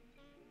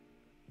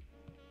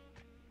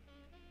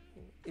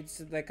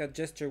 it's like a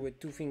gesture with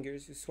two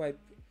fingers. You swipe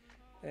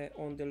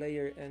on the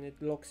layer and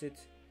it locks it,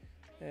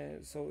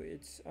 so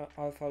it's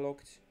alpha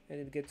locked, and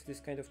it gets this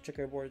kind of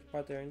checkerboard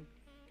pattern,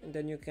 and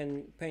then you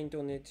can paint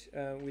on it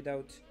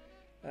without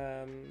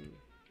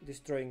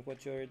destroying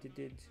what you already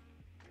did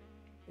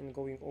and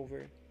going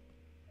over.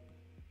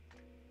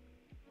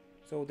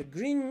 So the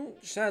green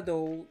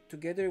shadow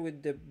together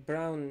with the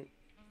brown,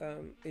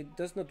 it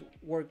does not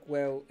work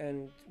well,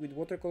 and with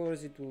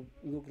watercolors it will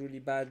look really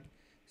bad.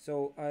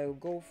 So I'll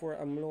go for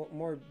a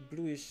more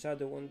bluish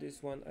shadow on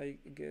this one, I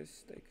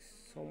guess, like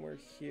somewhere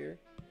here.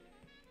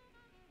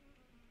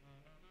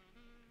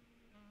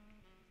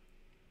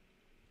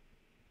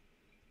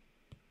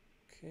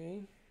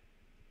 Okay.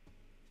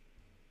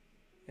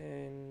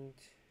 And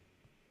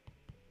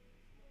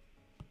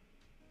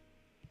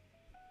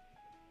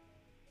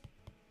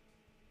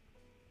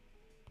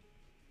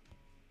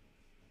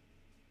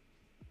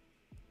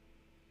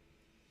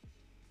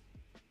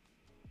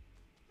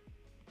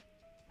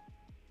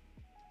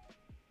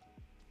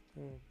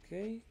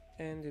okay,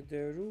 and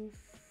the roof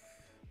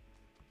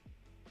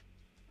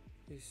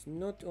is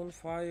not on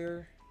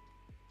fire.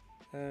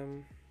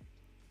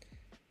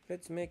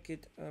 Let's make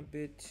it a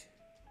bit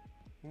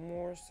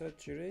more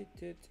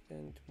saturated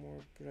and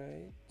more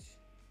bright.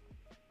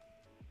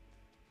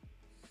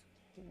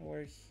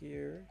 Somewhere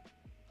here.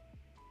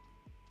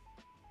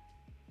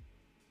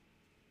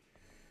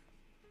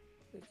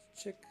 Let's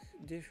check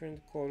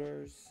different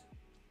colors.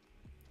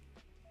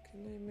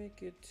 Can I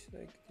make it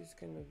like this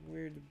kind of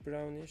weird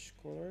brownish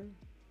color?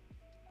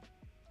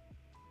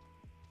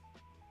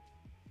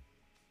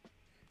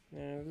 No,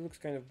 it looks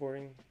kind of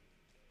boring.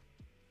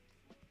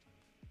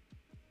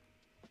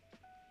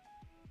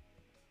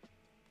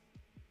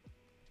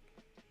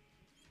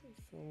 So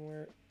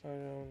somewhere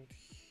around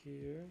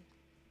here.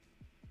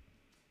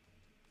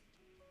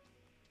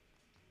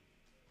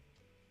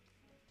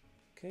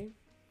 Okay.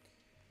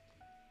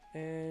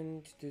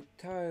 And the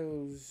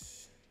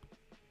tiles.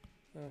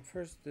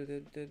 First,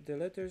 the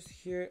letters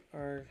here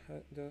are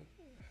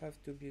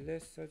have to be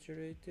less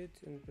saturated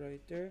and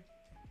brighter.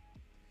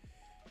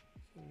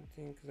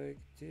 Something like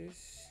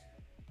this.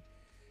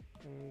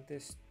 The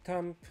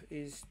stamp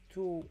is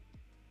too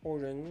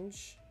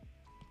orange,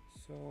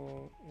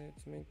 so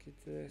let's make it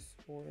less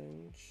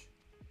orange.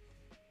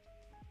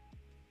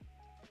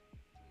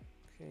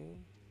 Okay.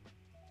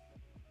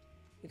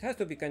 It has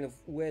to be kind of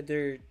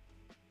weathered,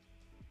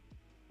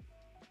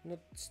 not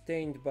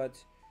stained, but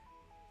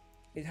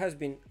it has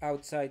been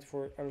outside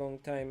for a long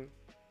time,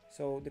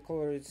 so the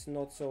color is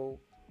not so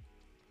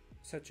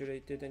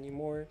saturated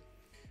anymore.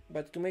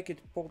 But to make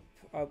it pop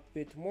a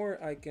bit more,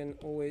 I can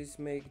always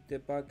make the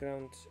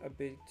background a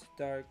bit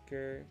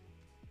darker,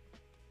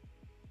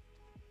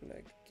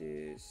 like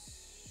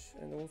this,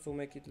 and also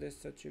make it less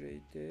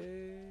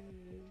saturated.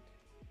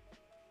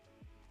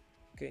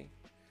 Okay.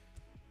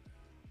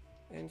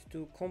 And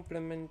to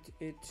complement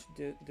it,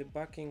 the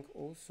backing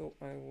also,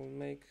 I will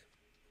make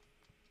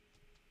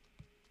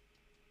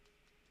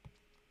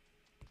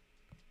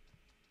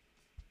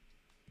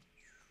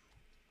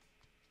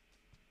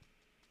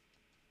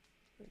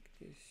like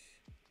this.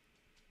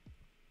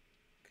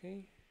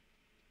 Okay.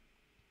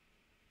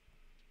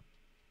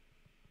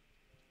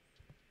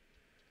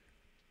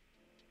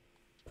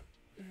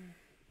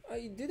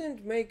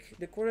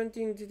 The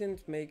quarantine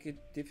didn't make it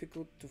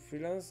difficult to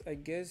freelance, I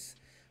guess,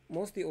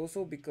 mostly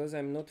also because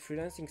I'm not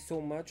freelancing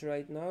so much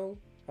right now.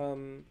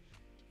 I'm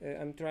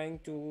trying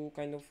to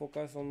kind of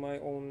focus on my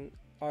own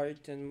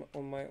art and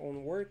on my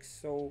own works,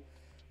 so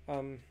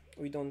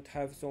we don't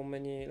have so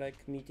many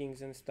like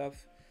meetings and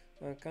stuff.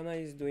 Kana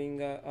is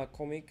doing a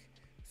comic,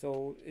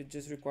 so it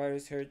just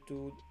requires her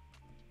to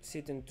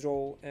sit and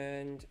draw,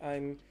 and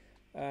I'm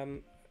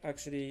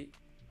actually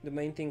the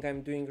main thing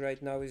I'm doing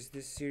right now is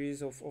this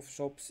series of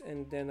shops,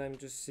 and then I'm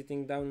just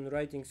sitting down and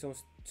writing some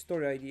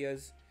story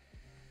ideas.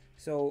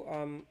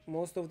 So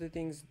most of the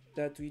things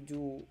that we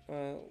do,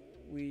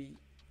 we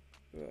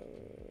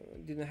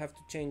didn't have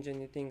to change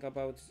anything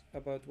about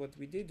what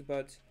we did,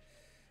 but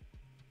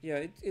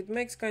yeah, it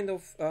makes kind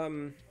of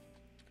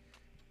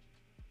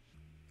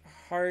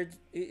hard.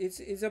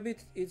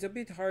 It's a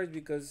bit hard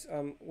because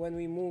when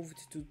we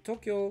moved to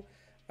Tokyo,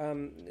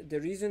 the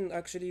reason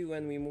actually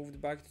when we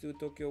moved back to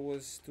Tokyo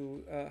was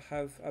to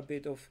have a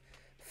bit of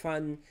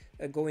fun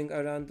going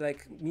around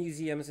like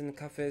museums and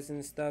cafes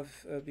and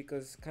stuff,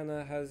 because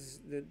Kana has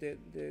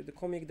the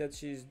comic that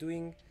she's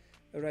doing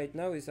right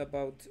now is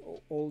about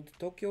old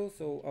Tokyo,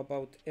 so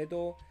about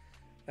Edo,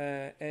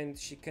 and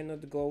she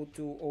cannot go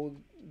to all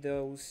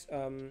those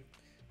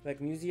like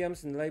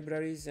museums and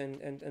libraries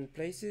and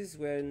places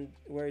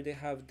where they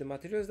have the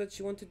materials that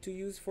she wanted to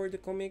use for the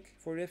comic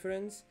for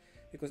reference,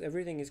 because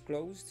everything is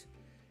closed.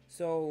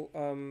 So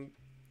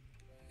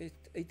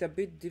it a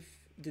bit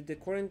the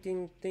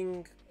quarantine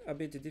thing a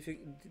bit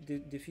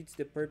defeats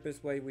the purpose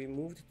why we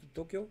moved to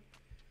Tokyo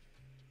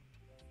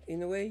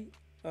in a way,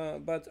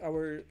 but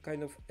our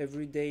kind of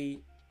everyday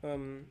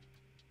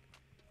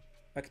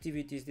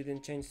activities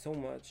didn't change so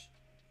much.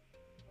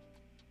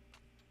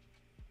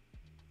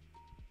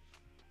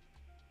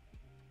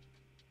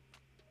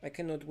 I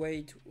cannot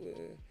wait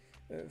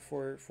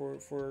for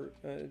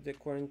the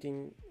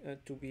quarantine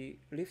to be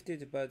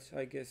lifted, but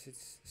I guess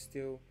it's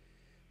still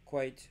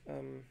quite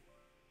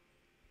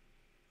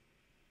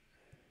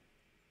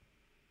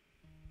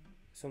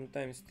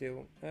sometimes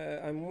still.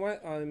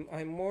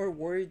 I'm more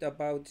worried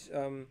about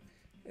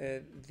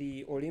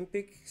the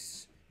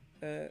Olympics,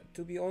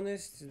 to be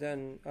honest,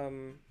 than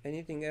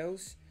anything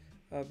else,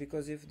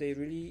 because if they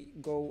really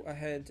go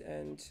ahead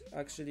and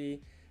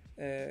actually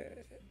uh,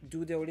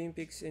 do the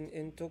Olympics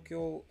in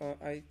Tokyo,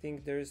 I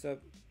think there's a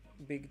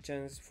big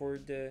chance for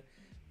the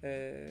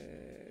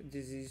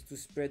disease to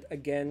spread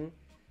again.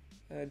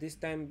 This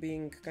time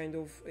being kind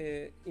of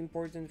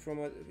imported from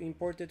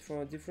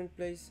a different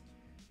place.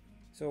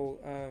 So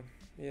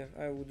yeah,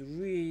 I would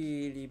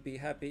really be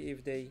happy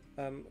if they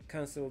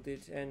cancelled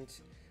it and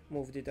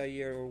moved it a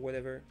year or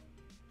whatever.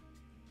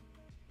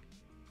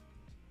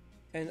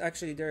 And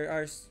actually, there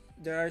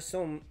are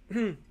some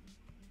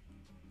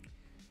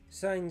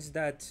signs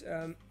that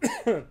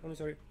I'm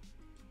sorry.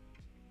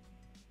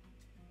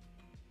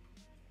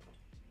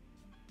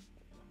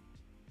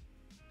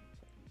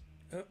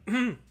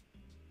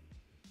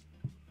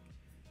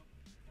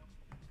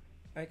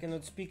 I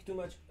cannot speak too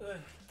much.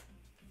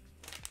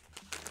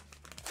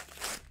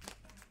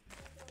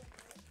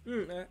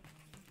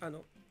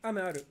 Ame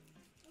aru.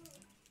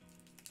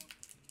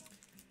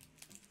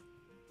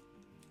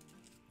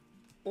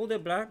 All the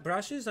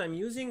brushes I'm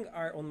using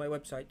are on my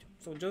website,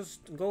 so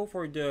just go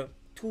for the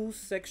tools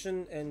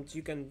section and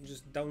you can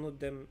just download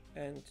them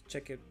and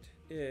check it.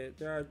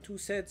 There are two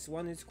sets.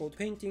 One is called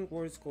painting,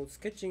 one is called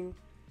sketching,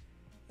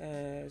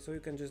 so you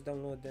can just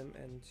download them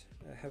and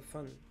have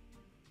fun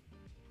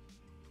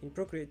in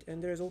Procreate.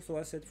 And there is also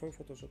a set for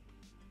Photoshop,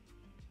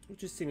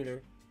 which is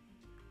similar.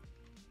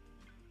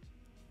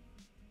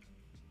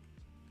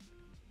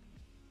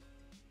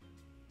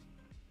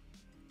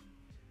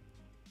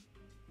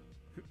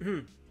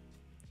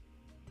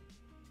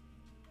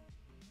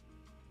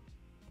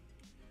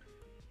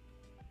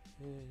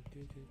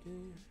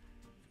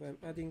 So I'm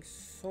adding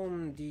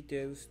some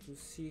details to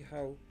see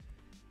how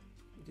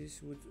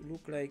this would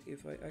look like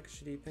if I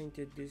actually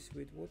painted this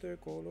with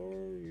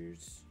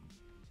watercolors.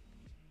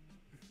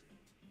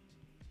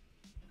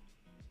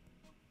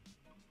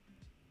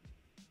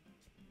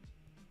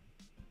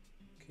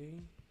 Okay,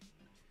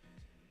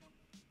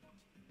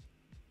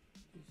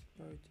 this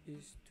part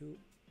is too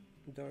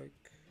dark.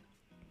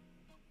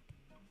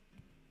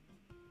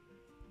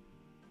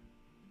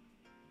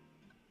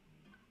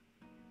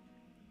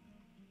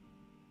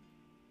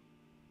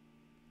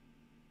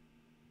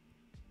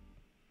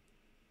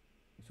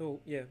 So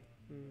yeah,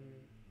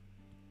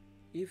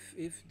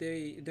 if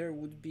there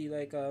would be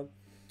like a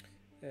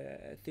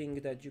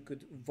thing that you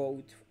could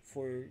vote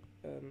for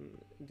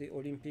the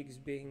Olympics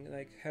being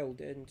like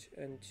held and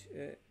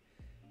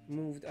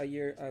moved a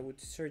year, I would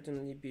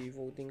certainly be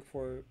voting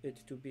for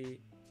it to be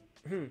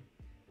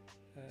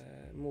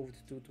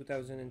moved to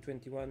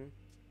 2021.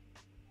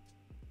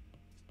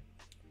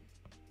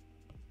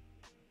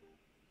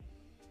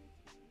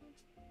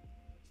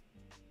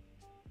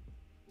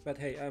 But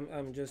hey,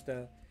 I'm just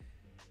a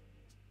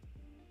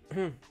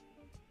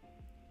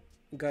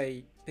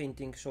guy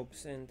painting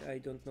shops, and I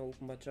don't know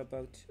much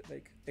about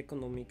like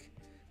economic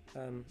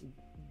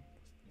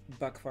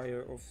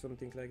backfire of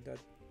something like that.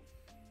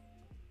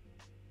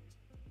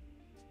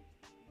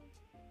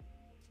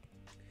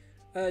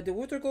 The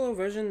watercolor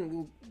version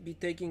will be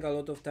taking a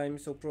lot of time,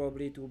 so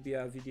probably it will be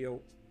a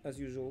video as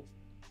usual.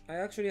 I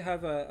actually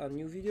have a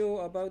new video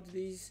about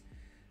these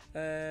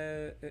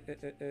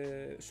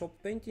shop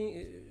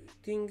painting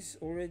things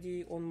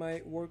already on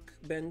my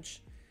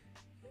workbench,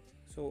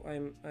 so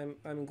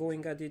I'm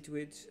going at it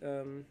with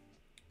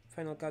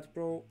Final Cut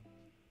Pro,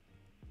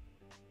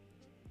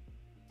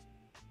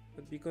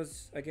 but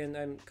because again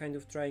I'm kind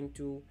of trying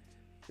to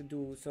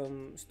do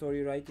some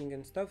story writing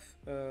and stuff,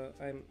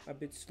 I'm a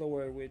bit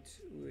slower with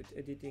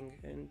editing,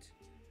 and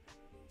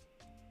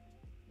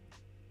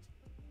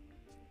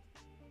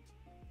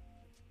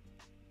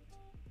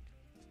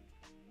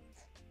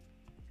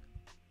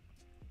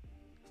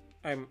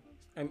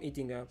I'm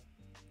eating a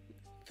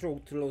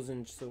throat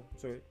lozenge, so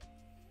sorry.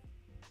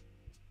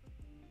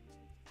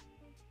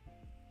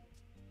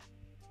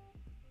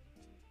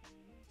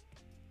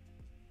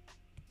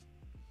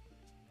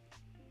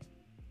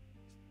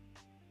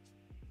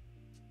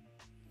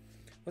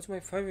 What's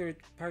my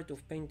favorite part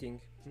of painting?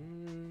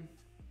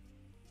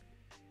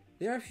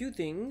 There are a few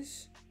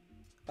things.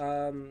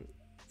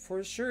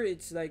 For sure,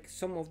 it's like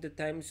some of the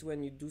times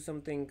when you do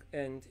something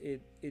and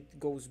it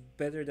goes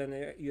better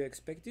than you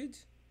expected.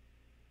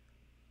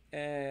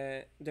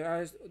 There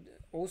are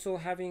also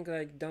having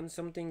like done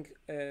something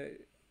and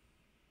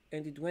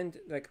it went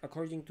like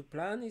according to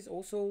plan is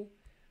also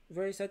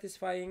very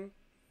satisfying.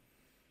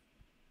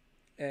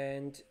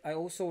 And I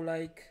also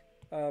like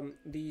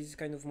these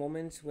kind of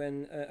moments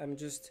when I'm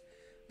just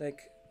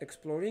like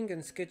exploring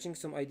and sketching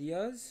some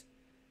ideas,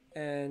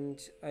 and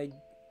I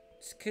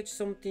sketch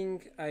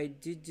something I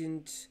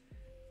didn't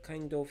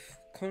kind of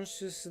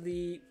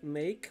consciously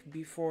make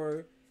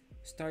before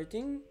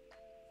starting,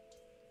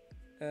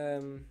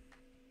 um,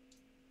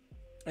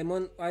 I'm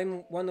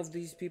one of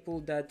these people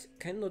that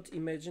cannot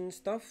imagine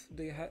stuff.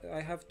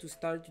 I have to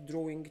start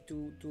drawing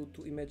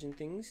to imagine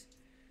things,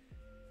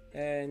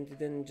 and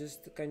then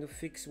just kind of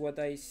fix what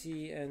I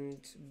see and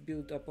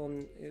build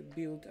upon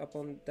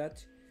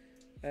that.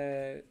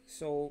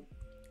 So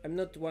I'm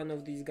not one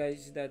of these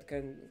guys that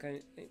can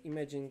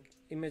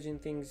imagine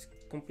things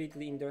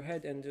completely in their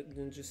head and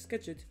then just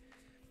sketch it.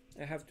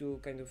 I have to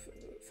kind of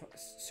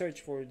search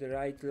for the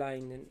right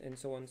line and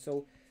so on.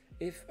 So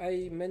if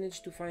I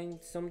manage to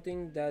find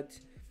something that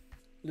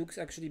looks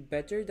actually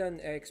better than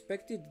I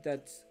expected,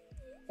 that's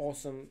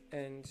awesome.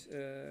 And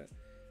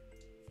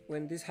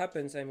when this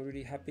happens, I'm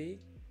really happy.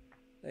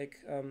 Like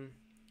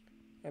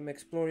I'm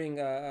exploring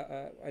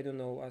I don't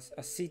know,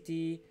 a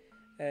city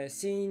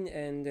scene,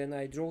 and then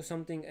I draw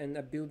something and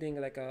a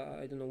building, like a,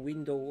 I don't know,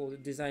 window or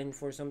design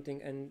for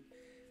something, and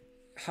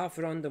half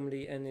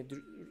randomly, and it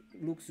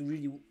looks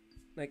really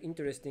like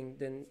interesting,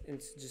 then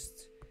it's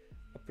just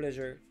a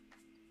pleasure.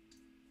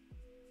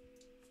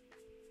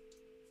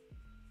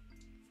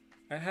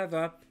 I have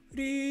a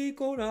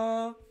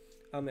ricola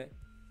ame.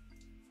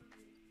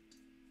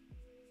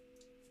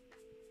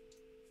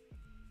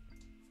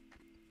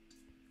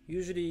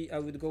 Usually I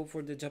would go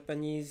for the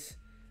Japanese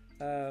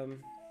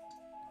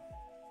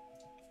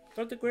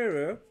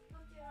particular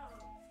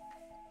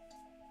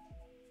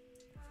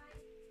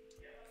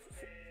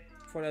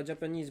for a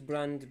Japanese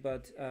brand,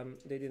 but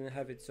they didn't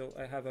have it, so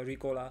I have a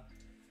ricola.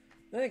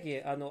 なんだっ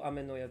け、あの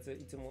飴のやつ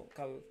いつも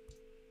買う。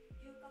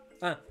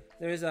Ah,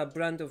 there is a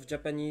brand of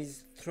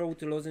Japanese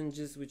throat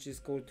lozenges which is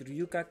called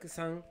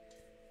Ryukak-san,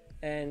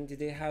 and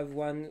they have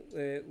one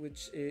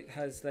which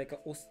has like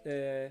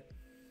a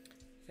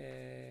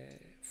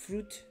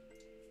fruit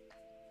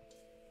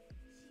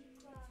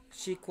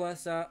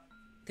shikwasa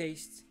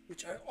tastes,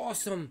 which are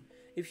awesome.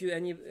 If you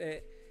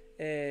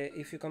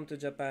come to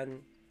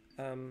Japan,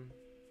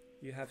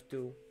 you have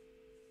to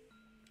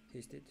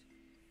taste it.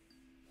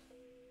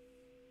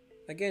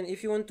 Again,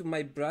 if you want to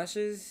my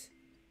brushes,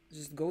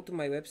 just go to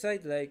my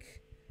website,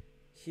 like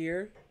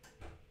here,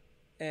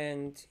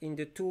 and in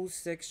the tools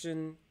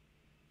section,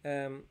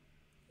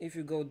 if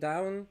you go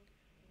down,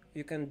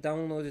 you can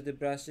download the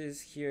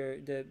brushes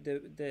here,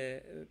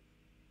 the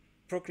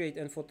Procreate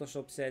and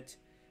Photoshop set,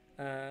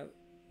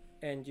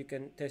 and you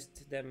can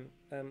test them.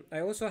 I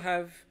also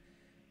have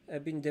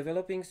been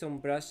developing some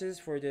brushes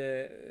for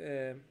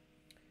the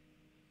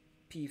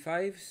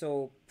P5,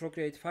 so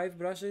Procreate 5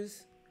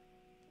 brushes,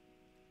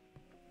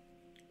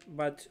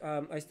 but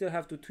I still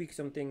have to tweak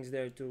some things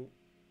there too,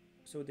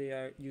 so they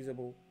are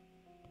usable.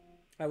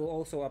 I will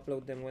also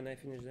upload them when I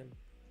finish them.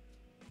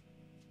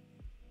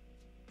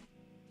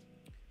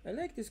 I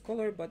like this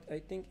color, but I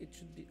think it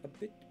should be a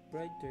bit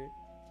brighter.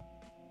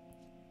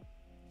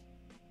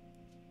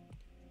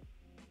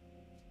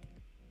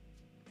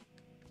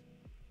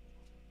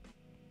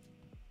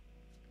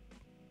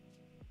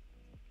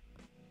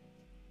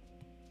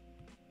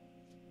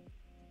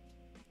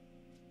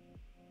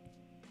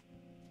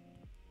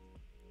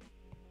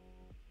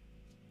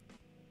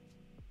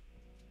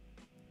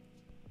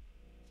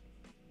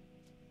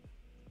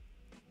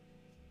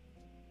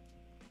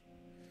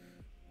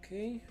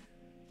 Okay.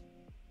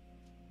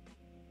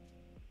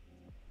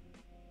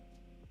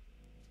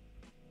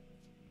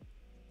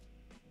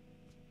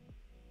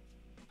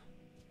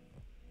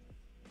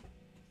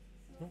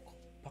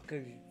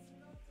 Package.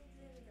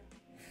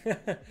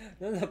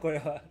 なんだこれ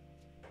は。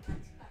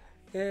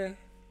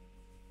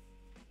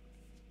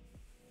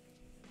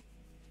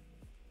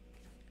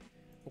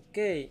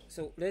Okay,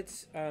 so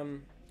let's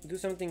do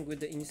something with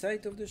the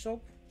inside of the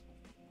shop.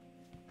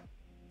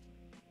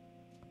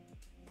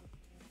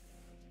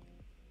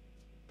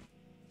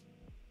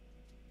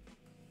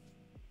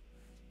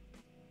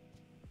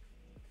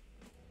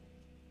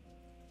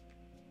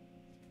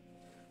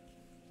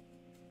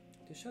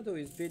 The shadow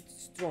is a bit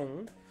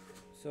strong,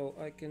 so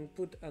I can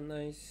put a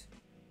nice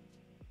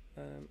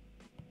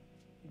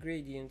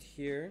gradient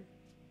here.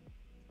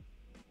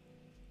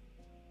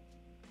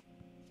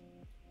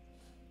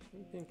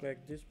 Something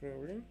like this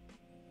probably.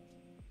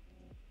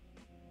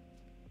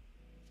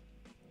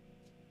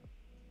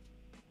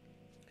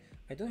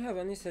 I don't have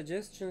any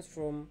suggestions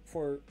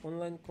for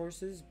online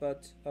courses,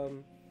 but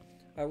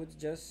I would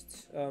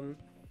just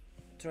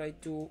try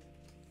to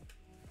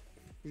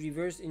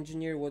reverse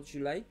engineer what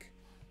you like.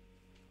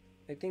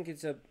 I think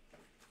it's a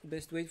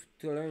best way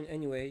to learn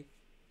anyway.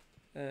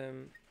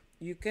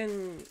 You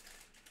can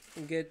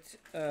get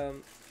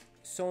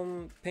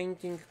some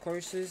painting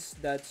courses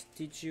that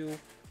teach you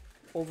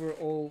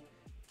overall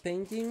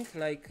painting,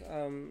 like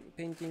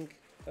painting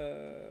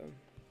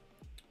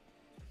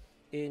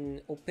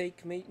in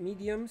opaque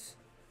mediums.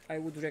 I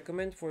would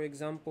recommend, for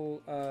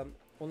example,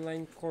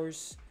 online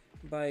course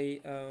by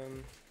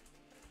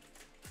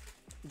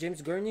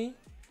James Gurney,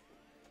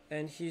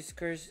 and his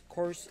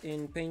course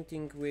in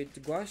painting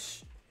with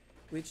gouache,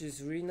 which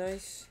is really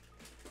nice,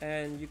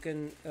 and you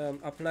can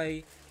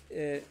apply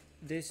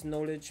this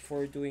knowledge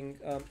for doing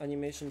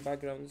animation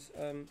backgrounds.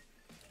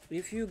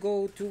 If you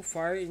go too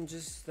far in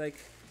just like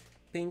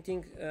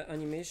painting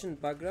animation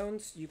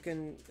backgrounds, you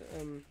can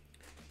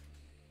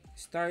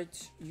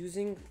start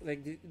using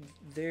like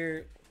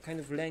their kind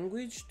of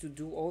language to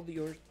do all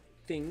your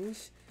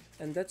things,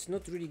 and that's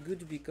not really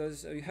good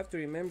because you have to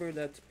remember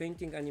that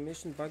painting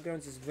animation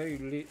backgrounds is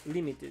very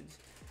limited.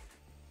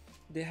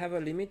 They have a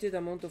limited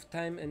amount of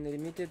time and a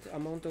limited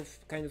amount of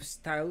kind of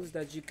styles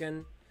that you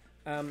can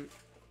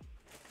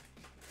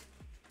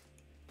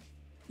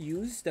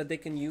use, that they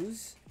can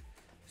use.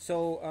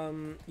 So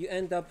you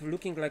end up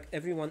looking like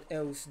everyone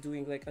else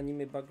doing like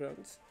anime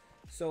backgrounds.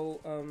 So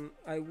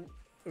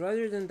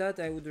rather than that,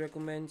 I would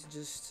recommend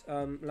just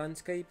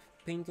landscape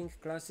painting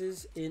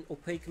classes in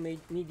opaque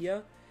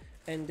media,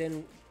 and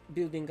then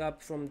building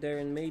up from there,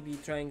 and maybe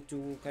trying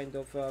to kind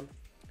of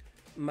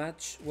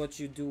match what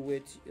you do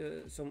with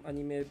some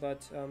anime.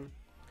 But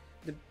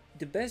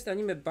the best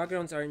anime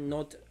backgrounds are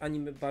not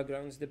anime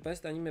backgrounds. The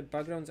best anime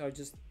backgrounds are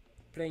just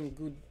plain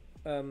good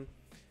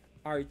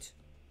art,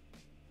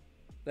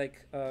 like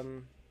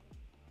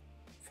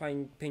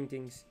fine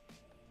paintings,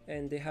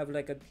 and they have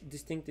like a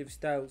distinctive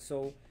style.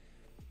 So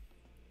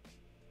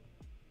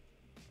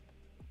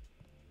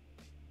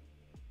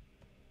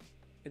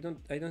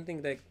I don't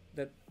think that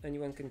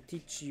anyone can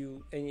teach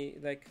you any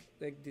like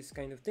this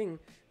kind of thing.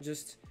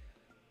 Just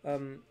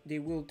they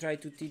will try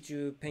to teach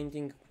you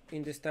painting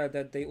in the style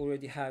that they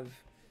already have,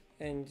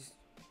 and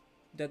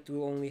that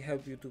will only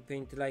help you to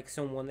paint like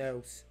someone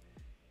else,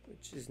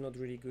 which is not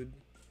really good.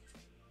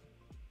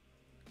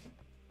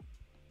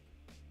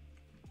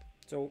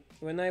 So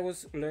when I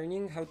was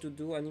learning how to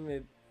do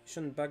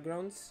animation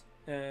backgrounds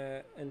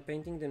and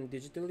painting them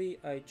digitally,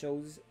 I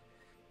chose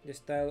the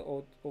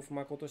style of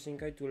Makoto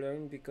Shinkai to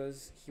learn,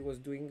 because he was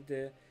doing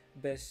the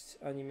best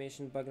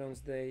animation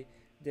backgrounds that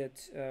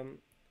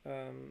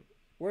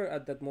were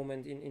at that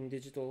moment in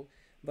digital.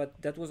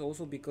 But that was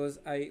also because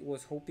I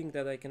was hoping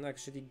that I can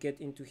actually get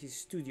into his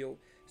studio,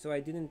 so I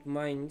didn't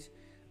mind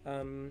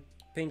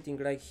painting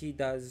like he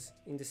does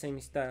in the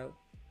same style.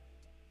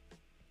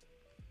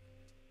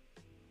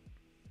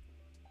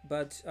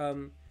 But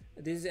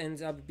this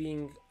ends up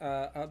being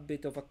a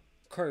bit of a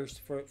curse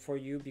for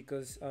you,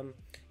 because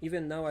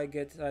even now I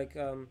get like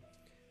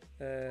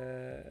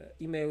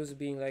emails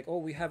being like, oh,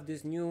 we have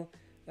this new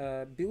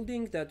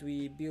building that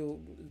we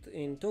built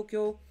in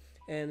Tokyo,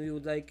 and we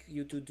would like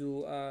you to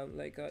do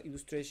like an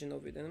illustration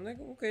of it. And I'm like,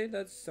 okay,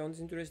 that sounds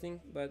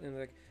interesting, but I'm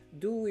like,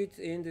 do it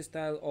in the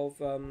style of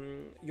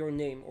your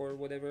name or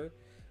whatever.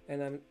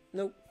 And I'm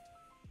no,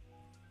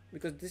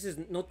 because this is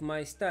not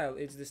my style,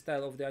 it's the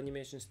style of the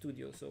animation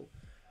studio. So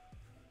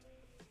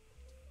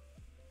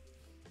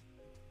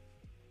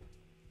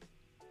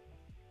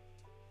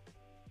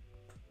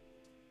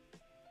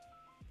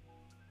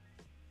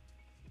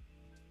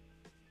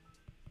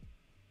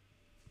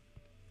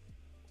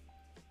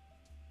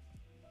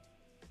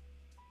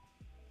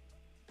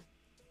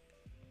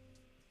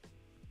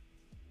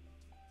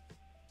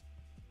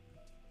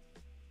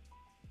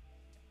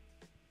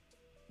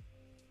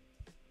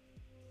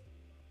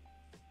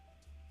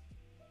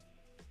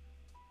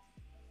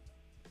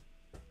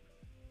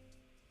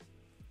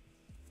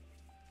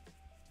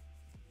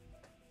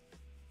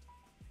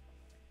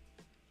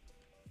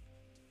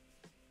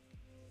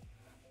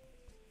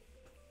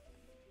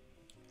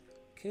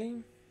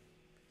okay,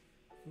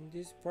 and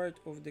this part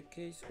of the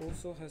case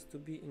also has to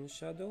be in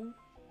shadow.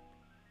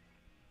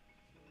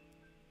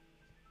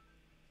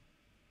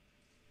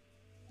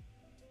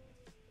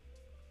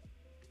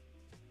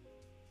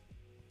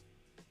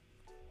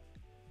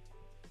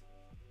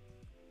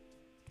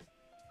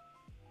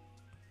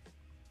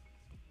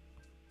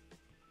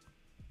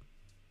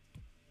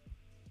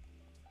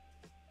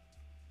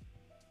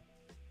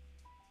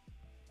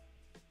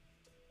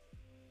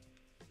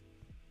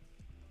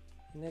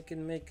 And I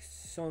can make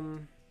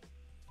some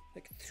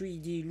like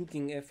 3D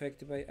looking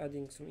effect by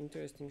adding some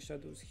interesting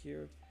shadows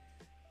here.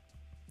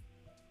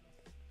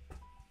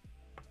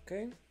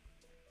 Okay,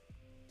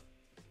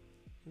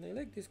 and I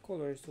like this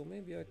color, so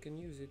maybe I can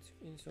use it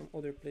in some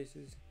other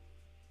places.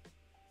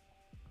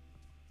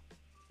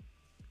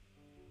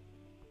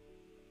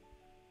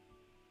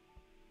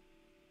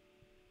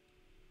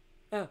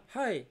 Ah,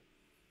 hi,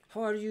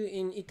 how are you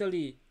in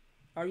Italy?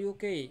 Are you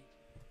okay?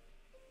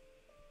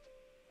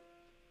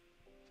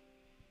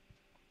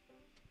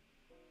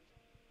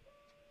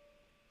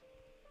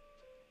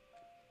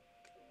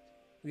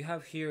 We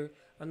have here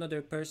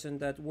another person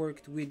that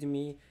worked with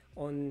me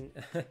on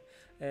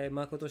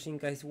Makoto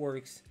Shinkai's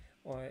works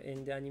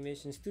in the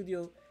animation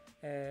studio.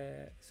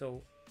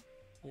 So,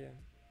 yeah.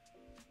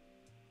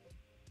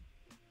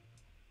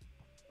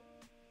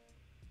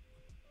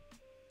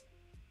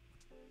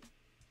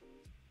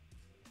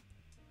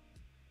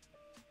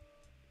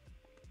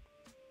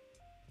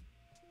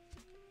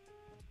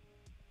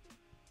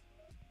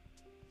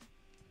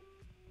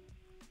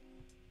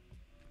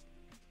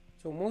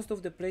 So most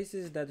of the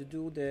places that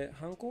do the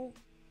hanko,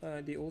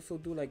 they also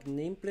do like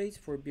nameplates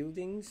for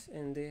buildings,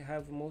 and they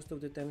have most of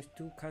the times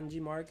two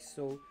kanji marks,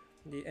 so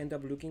they end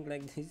up looking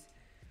like this.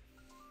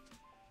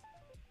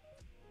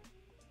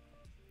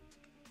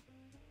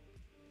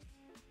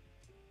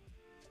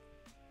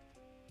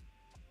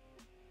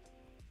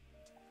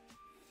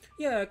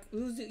 Yeah,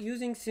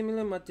 using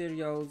similar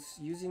materials,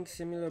 using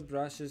similar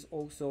brushes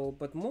also,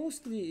 but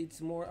mostly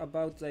it's more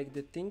about like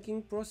the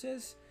thinking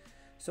process.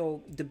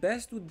 So the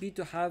best would be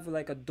to have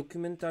like a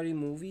documentary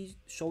movie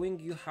showing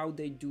you how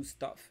they do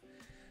stuff.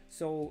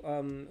 So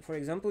for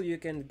example, you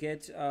can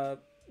get a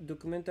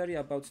documentary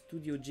about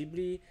Studio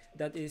Ghibli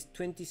that is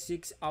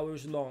 26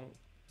 hours long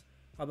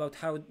about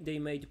how they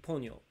made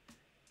Ponyo.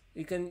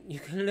 You can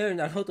learn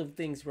a lot of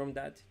things from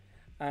that.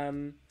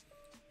 Um,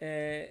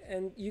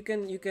 and you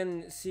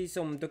can see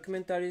some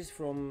documentaries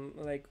from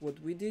like what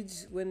we did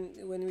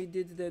when we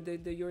did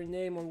the Your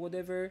Name or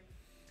whatever.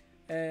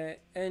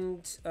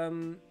 And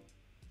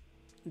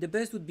the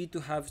best would be to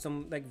have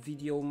some like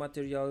video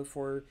material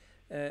for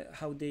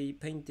how they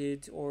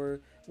painted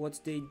or what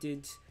they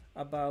did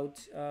about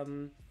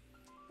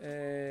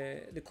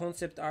the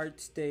concept art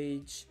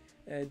stage.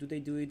 Do they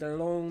do it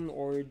alone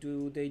or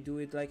do they do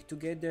it like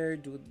together?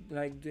 Do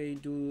like they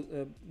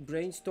do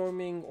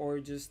brainstorming or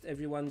just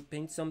everyone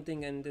paints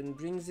something and then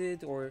brings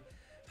it, or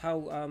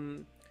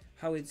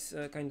how it's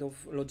kind of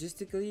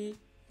logistically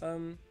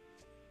um,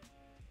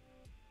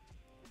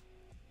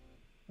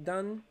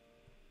 done.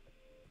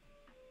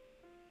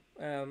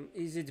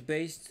 Is it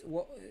based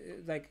what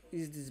like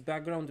is this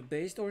background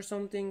based or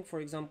something? For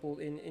example,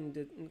 in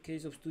the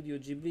case of Studio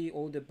Ghibli,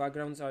 all the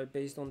backgrounds are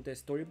based on the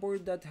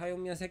storyboard that Hayao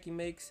Miyazaki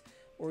makes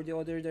or the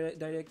other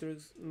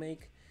directors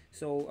make.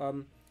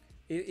 So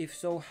if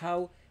so,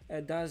 how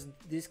does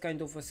this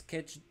kind of a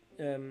sketch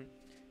um,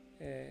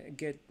 uh,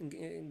 get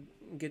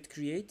get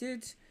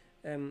created?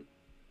 um,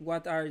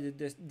 what are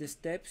the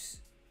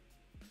steps?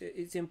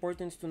 It's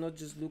important to not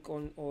just look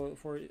on or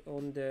for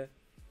on uh,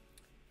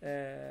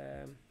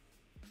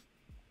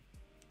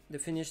 the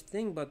finished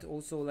thing, but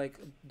also like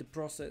the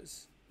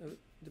process.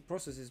 The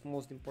process is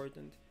most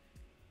important.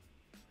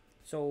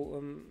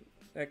 So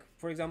like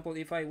for example,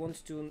 if I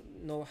want to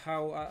know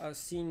how a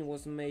scene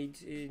was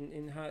made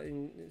in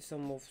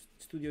some of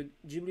Studio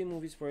Ghibli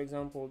movies, for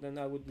example, then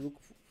I would look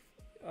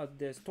at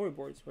the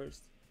storyboards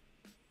first,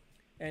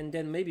 and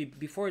then maybe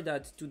before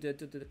that to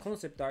the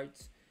concept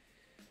arts,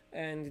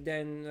 and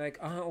then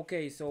like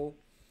okay, so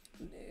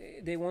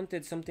they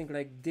wanted something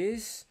like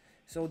this,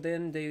 so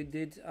then they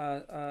did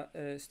a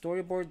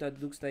storyboard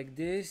that looks like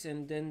this,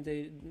 and then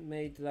they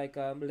made like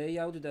a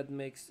layout that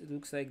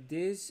looks like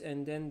this,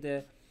 and then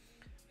the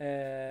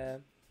uh,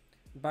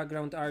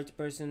 background art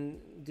person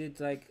did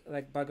like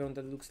background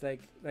that looks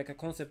like a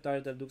concept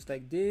art that looks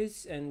like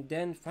this, and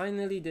then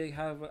finally they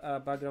have a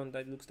background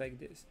that looks like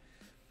this.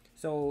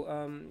 So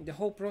the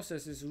whole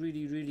process is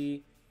really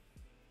really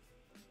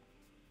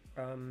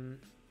um,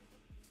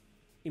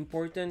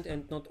 important,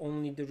 and not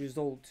only the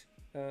result,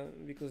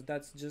 because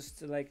that's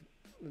just like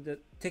the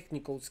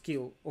technical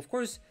skill. Of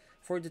course,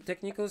 for the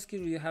technical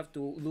skill you have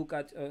to look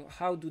at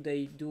how do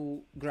they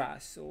do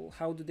grass, or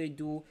how do they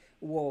do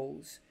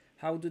walls,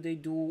 how do they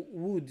do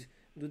wood,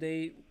 do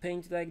they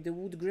paint like the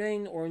wood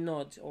grain or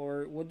not,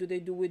 or what do they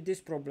do with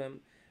this problem.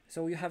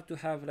 So you have to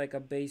have like a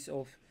base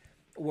of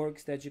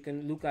works that you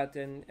can look at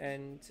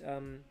and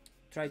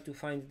try to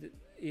find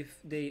if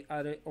they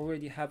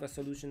already have a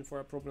solution for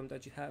a problem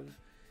that you have.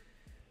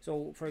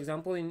 So for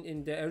example,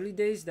 in the early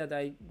days that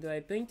I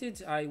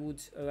painted, I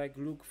would like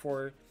look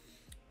for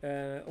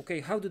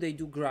okay, how do they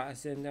do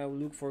grass, and I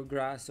would look for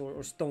grass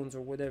or stones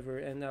or whatever,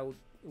 and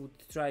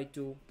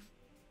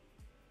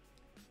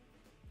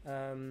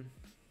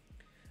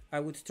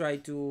would try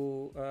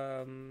to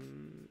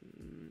um,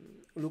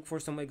 look for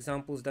some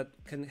examples that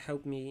can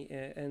help me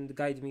and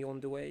guide me on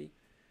the way.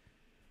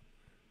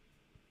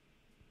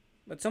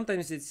 But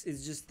sometimes it's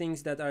just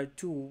things that are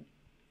too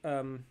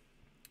um,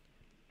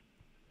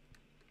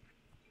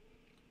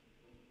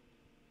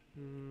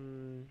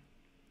 mm,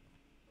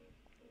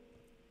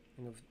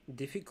 kind of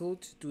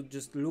difficult to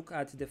just look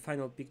at the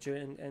final picture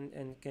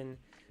and can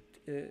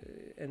uh,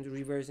 and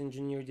reverse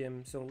engineer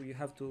them. So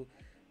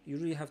you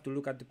really have to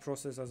look at the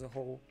process as a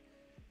whole,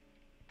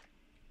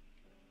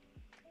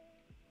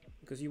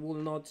 because you will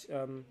not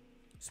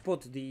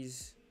spot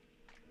these.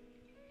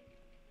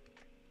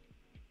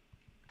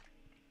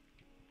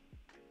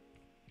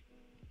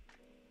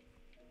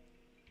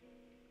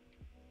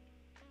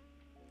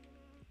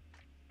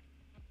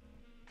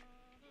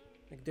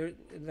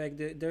 Like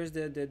there's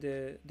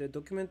the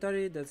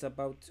documentary that's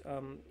about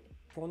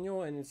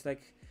Ponyo, and it's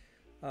like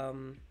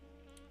um,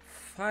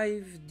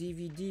 5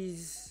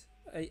 DVDs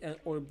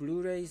or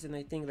Blu-rays, and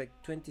I think like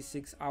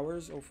 26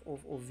 hours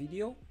of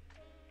video.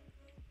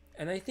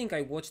 And I think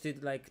I watched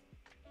it like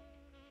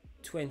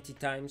 20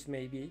 times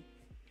maybe.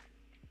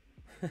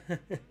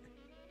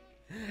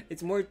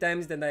 It's more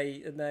times than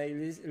I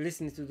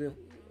listen to the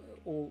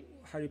all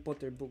Harry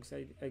Potter books,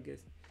 I guess.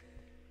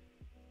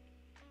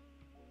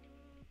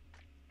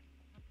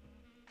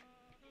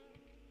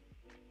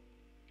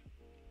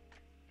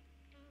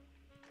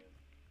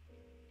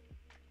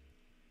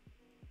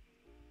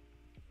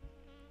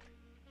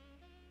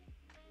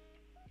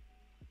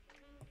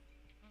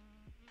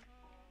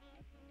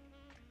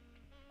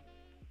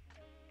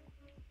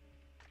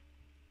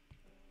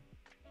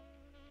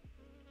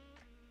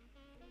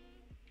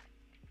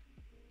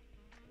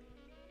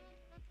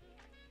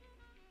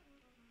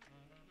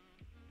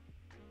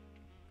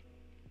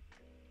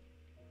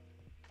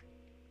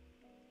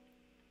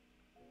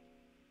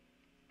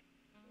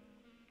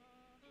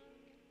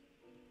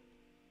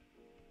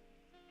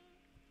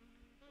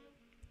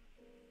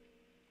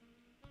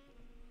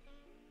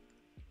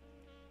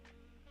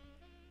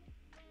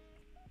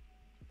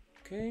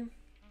 Okay,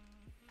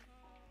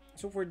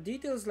 so for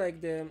details like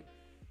the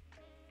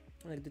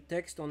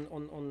text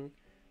on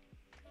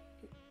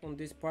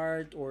this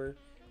part, or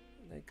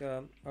like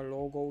a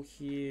logo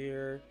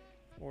here,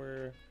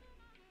 or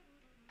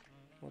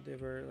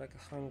whatever, like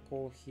a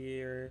hanko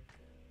here,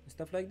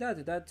 stuff like that,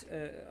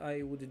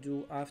 I would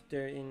do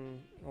after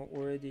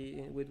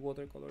already with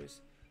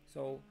watercolors.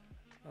 So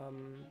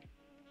um,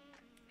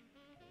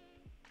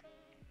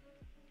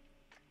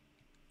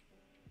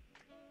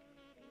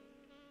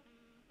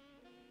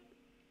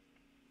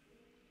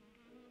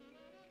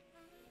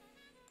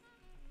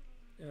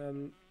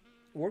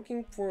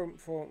 working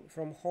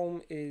from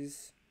home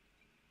is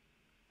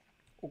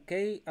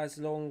okay as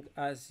long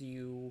as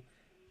you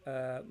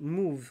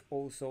move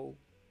also.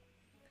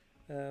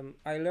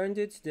 I learned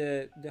it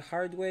the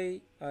hard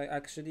way. I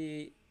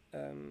actually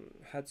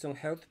had some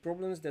health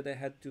problems that I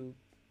had to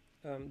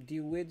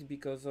deal with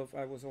because of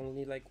I was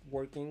only like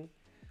working.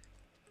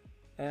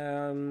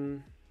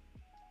 Um,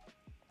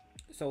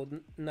 so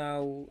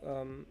now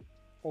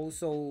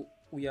also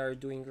we are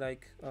doing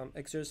like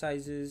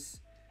exercises,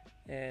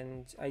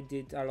 and I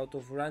did a lot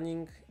of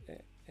running,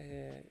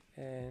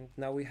 and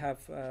now we have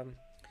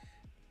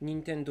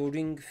Nintendo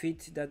Ring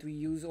Fit that we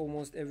use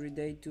almost every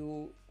day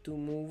to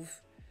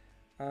move,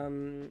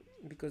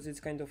 because it's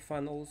kind of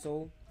fun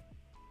also.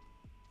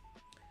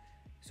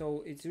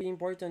 So it's really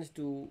important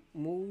to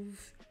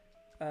move.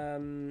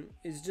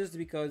 It's just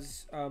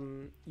because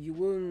you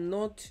will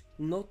not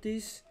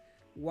notice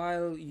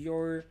while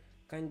your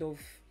kind of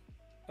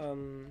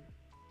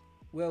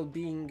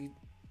well-being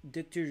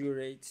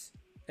deteriorates,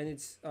 and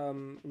it's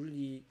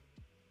really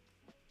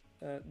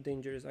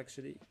dangerous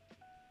actually.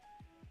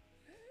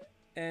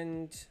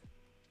 And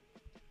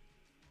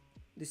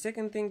the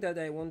second thing that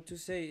I want to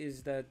say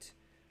is that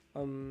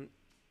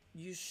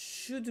you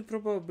should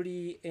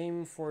probably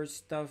aim for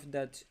stuff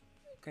that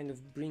kind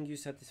of bring you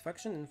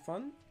satisfaction and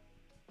fun,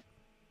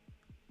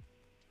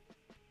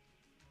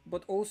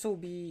 but also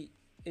be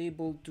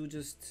able to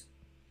just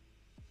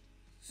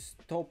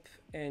stop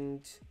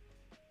and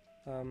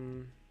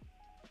um,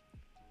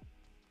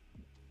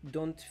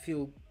 don't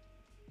feel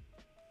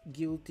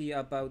guilty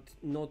about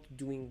not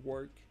doing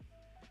work.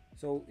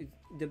 So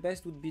the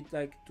best would be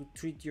like to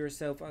treat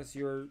yourself as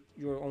your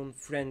own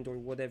friend or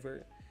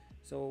whatever.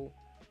 So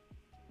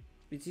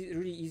it's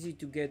really easy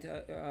to get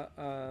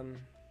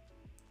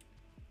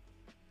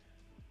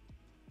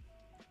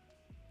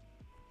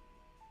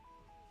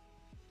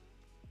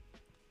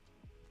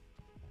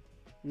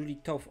really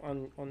tough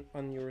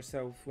on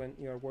yourself when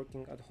you're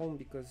working at home,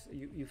 because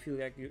you feel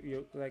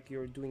like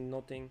you're doing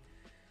nothing.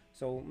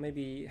 So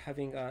maybe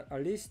having a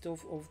list of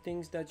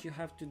things that you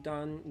have to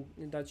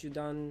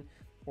done,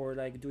 or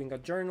like doing a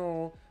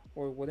journal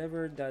or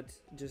whatever that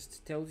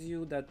just tells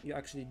you that you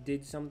actually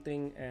did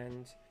something,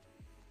 and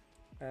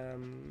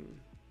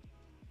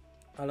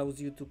allows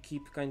you to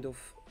keep kind of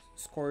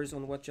scores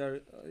on what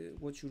you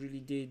really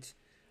did,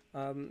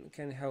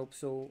 can help.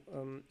 So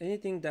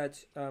anything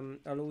that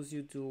allows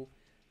you to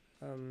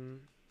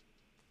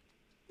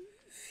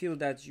feel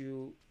that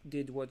you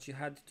did what you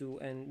had to,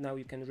 and now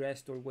you can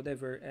rest or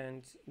whatever,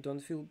 and don't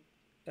feel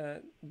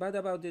bad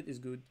about it, is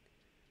good.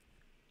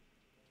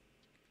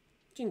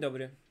 Dzień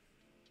dobry.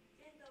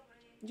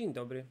 Dzień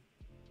dobry.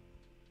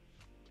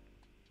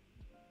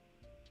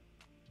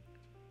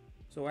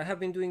 So I have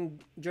been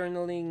doing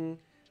journaling.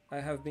 I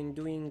have been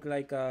doing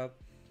like a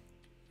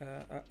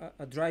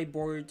dry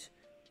board,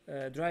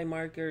 dry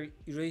marker,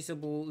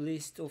 erasable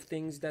list of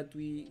things that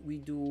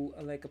we do,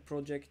 like a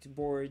project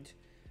board.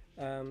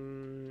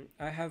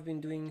 I have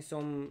been doing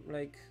some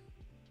like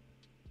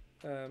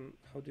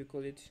how do you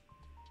call it?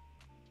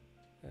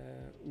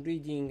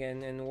 Reading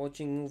and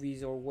watching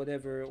movies or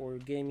whatever, or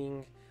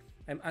gaming.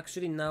 I'm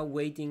actually now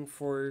waiting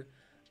for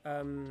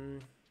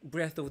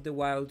Breath of the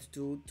Wild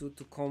to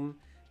come,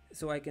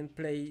 so I can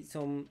play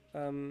some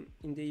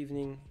in the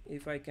evening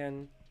if I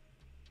can.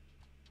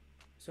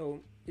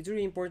 So it's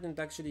really important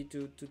actually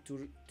to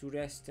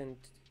rest and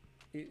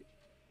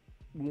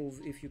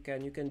move if you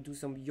can. You can do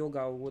some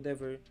yoga or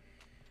whatever,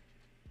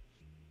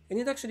 and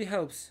it actually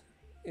helps.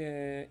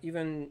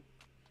 Even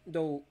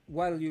though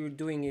while you're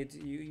doing it,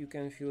 you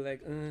can feel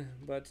like,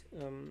 but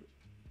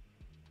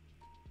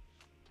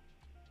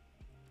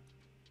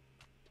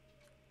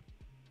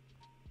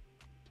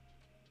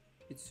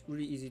it's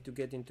really easy to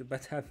get into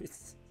bad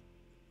habits.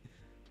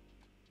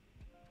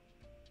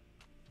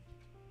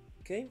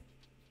 Okay.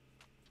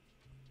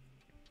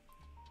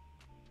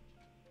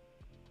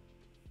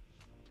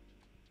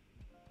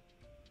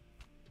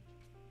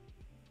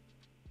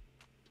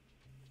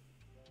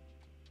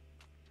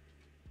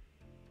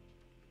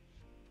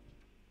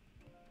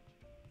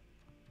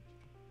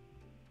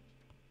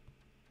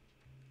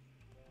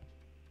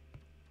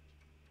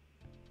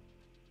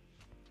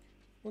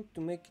 Want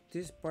to make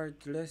this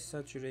part less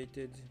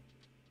saturated.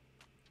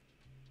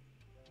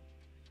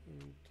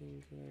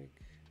 Something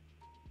like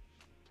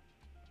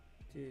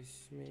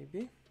this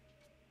maybe.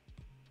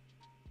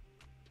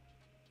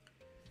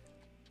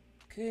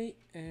 Okay,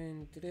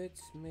 and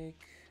let's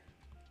make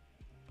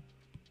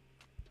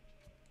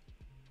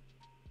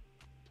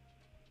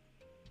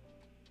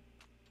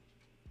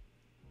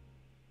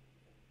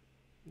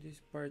this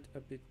part a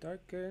bit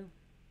darker.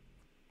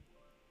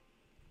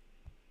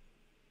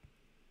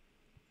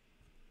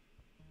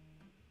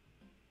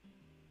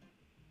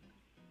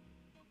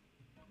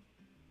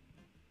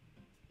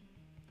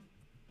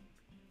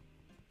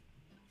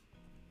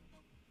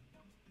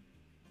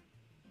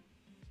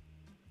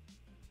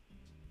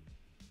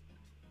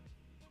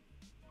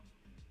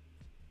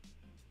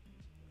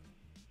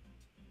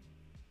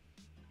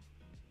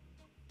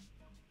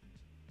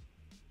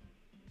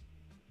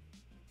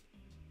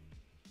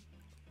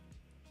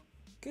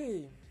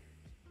 Okay,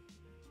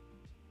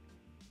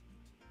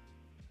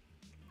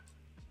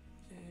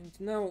 and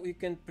now we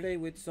can play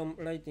with some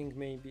lighting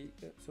maybe.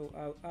 So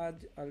I'll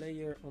add a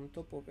layer on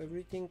top of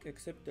everything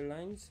except the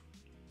lines,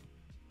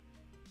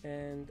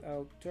 and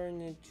I'll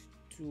turn it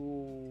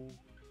to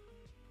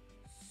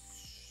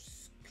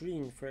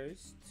screen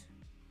first,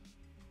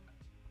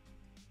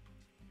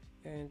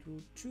 and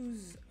we'll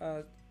choose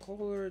a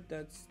color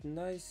that's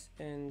nice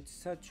and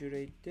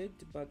saturated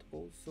but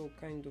also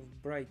kind of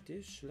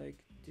brightish, like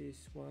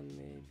this one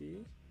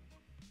maybe.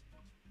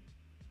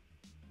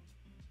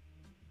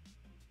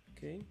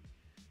 Okay,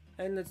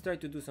 and let's try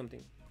to do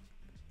something.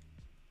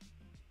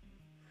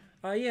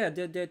 Yeah,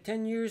 the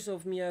 10 years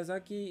of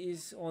Miyazaki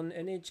is on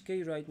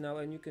NHK right now,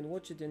 and you can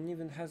watch it, and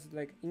even has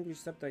like English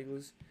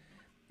subtitles.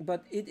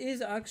 But it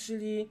is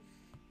actually,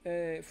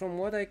 from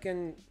what I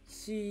can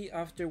see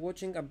after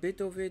watching a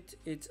bit of it,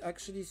 it's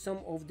actually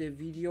some of the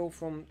video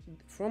from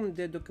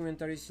the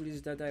documentary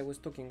series that I was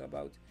talking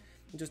about,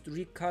 just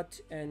recut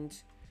and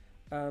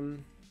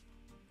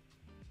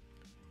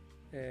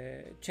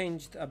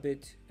changed a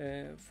bit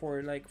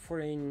for like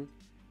foreign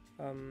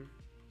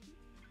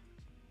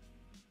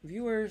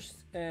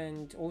viewers,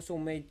 and also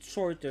made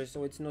shorter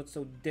so it's not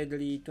so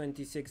deadly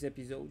 26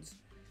 episodes.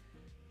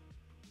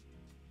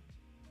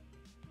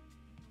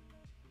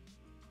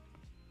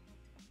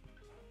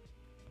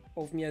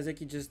 Of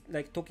Miyazaki just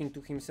like talking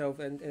to himself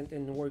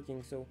and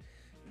working, so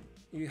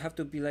you have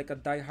to be like a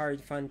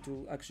die-hard fan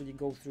to actually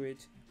go through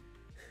it.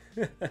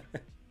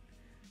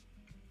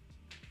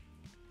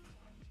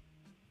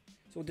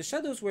 So the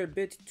shadows were a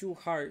bit too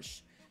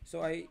harsh,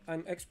 so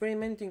I'm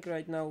experimenting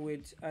right now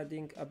with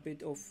adding a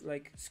bit of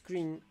like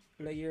screen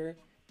layer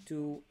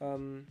to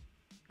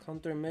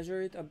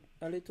countermeasure it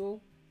a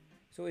little.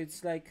 So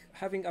it's like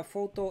having a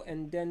photo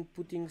and then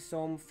putting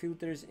some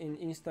filters in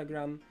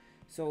Instagram,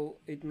 so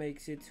it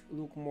makes it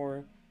look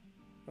more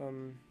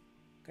kind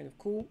of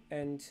cool,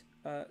 and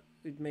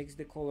it makes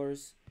the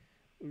colors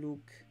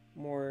look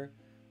more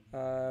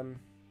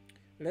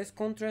less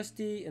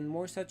contrasty and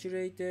more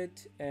saturated,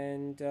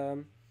 and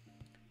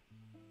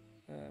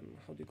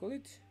how do you call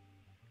it?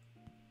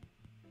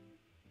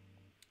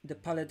 The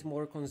palette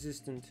more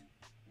consistent.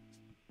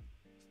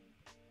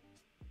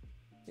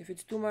 If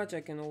it's too much,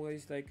 I can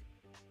always like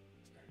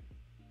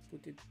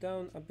put it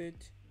down a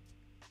bit.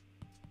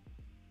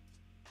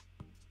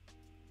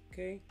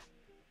 Okay,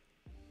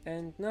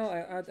 and now I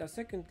add a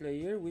second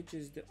layer, which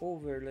is the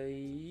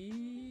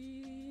overlay,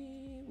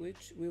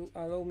 which will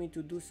allow me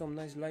to do some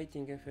nice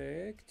lighting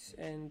effects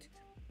and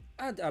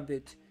add a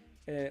bit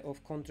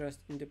of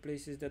contrast in the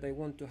places that I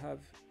want to have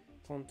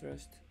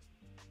contrast.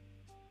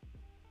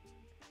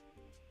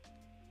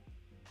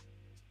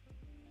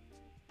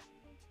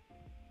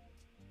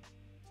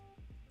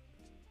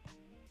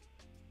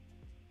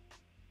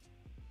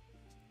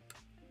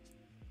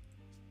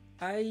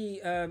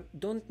 I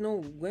don't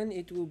know when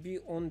it will be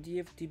on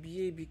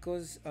DFTBA,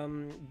 because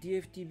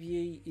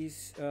DFTBA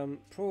is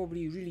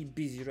probably really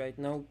busy right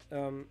now.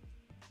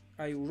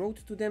 I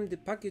wrote to them, the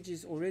package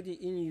is already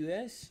in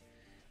US,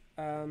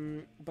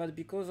 but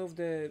because of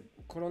the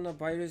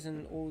coronavirus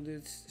and all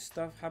this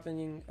stuff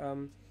happening,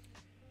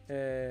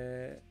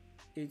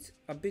 it's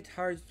a bit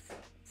hard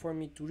for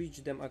me to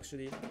reach them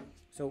actually.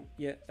 So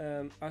yeah,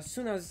 as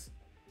soon as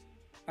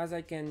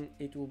I can,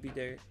 it will be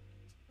there.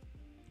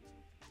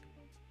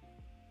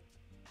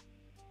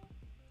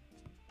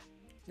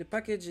 The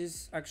package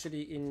is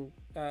actually in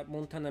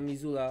Montana,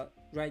 Missoula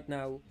right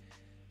now,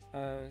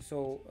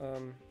 so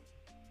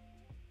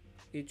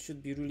it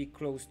should be really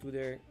close to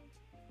their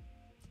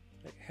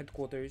like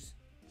headquarters.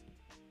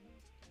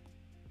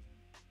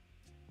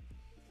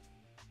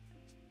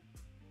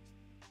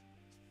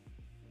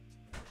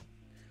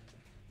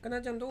か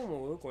なちゃんどう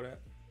思うこれ？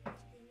あ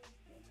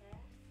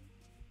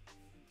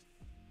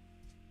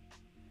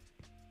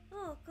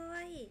あ、か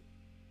わいい。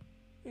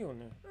いいよ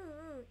ね。うん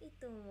うん、いい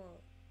と思う。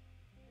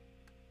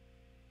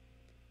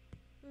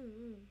うんうん。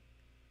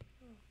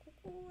あ、こ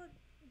こは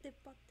出っ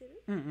張って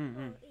る？うんうんう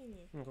ん。あ、いい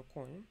ね。なんか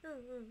こうね。うんうん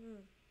う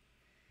ん。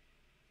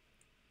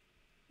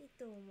いい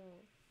と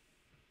思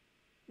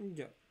う。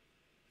じゃあ。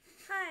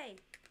はい。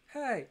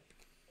はい。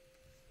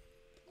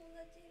友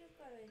達いる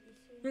から一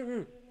緒にや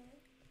るね。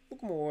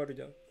僕も終わる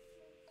じゃん。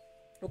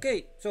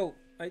Okay, so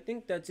I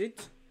think that's it.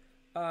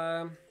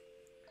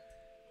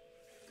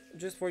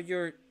 Just for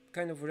your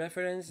kind of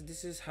reference,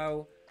 this is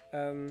how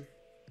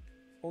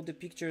all the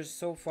pictures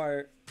so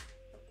far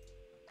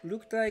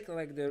looked like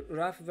the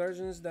rough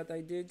versions that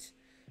I did.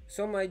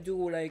 Some I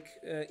do like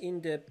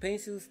in the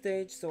pencil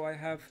stage, so I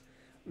have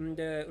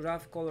the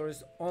rough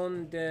colors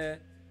on the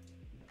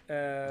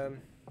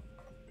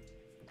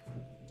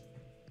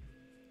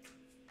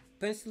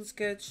pencil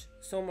sketch.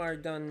 Some are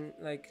done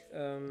like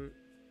on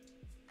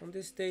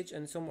this stage,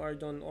 and some are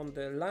done on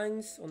the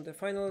lines, on the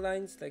final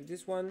lines, like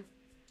this one.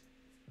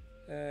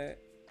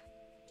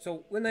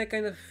 So when I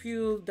kind of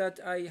feel that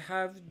I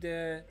have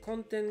the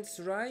contents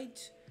right,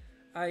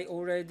 I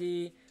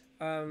already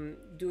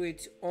do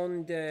it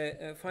on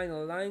the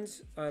final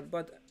lines,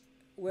 but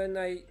when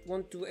I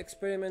want to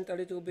experiment a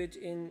little bit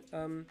in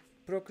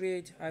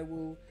Procreate, I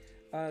will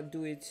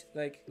do it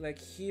like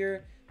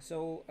here.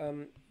 So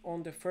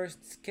on the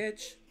first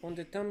sketch, on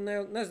the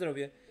thumbnail, na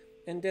zdrowie,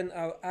 and then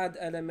I'll add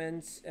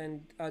elements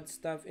and add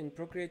stuff in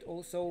Procreate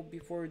also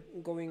before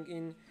going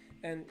in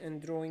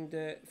and drawing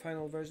the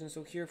final version.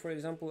 So here, for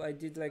example, I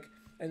did like,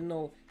 I don't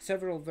know,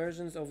 several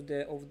versions of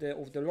the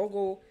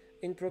logo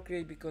in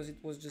Procreate because it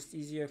was just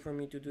easier for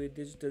me to do it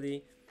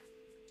digitally.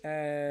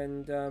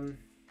 And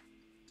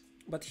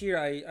but here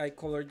I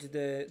colored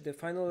the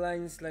final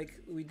lines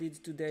like we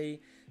did today.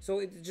 So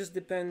it just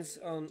depends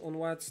on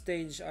what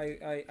stage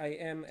I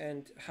am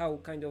and how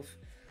kind of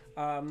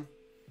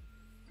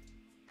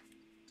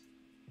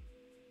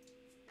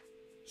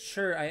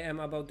sure I am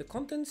about the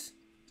contents.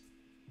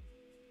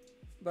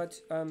 But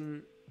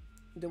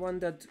the one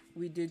that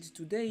we did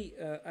today,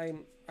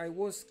 I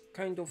was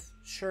kind of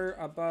sure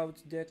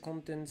about the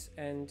contents,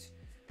 and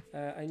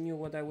I knew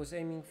what I was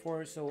aiming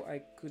for, so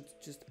I could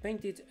just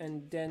paint it,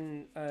 and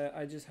then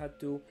I just had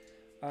to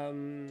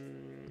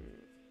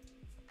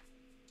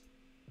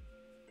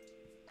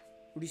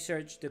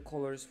research the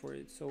colors for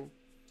it. So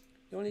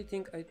the only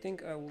thing I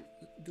think I will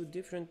do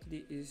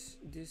differently is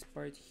this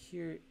part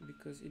here,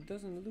 because it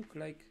doesn't look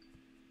like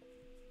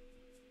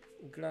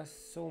glass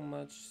so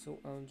much, so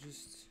I'll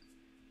just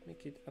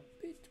make it a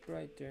bit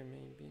brighter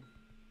maybe,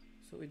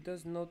 so it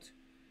does not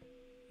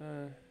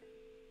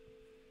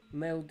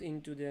meld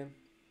into the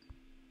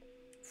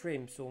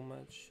frame so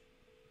much.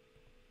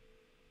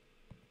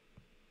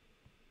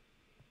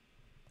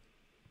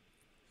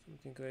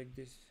 Something like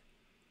this.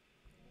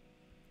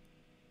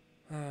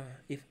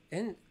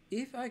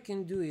 If I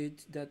can do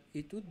it, that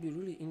it would be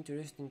really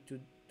interesting to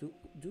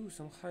do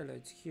some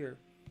highlights here.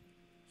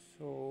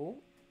 So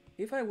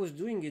if I was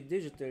doing it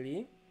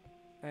digitally,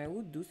 I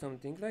would do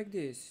something like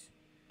this,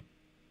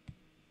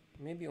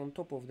 maybe on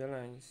top of the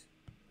lines.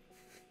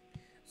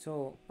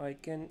 So I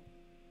can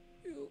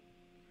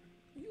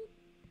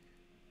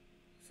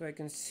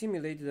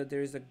simulate that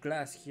there is a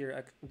glass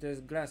here.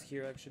 There's glass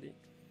here actually,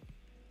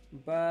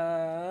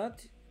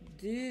 but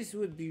this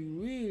would be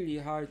really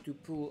hard to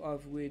pull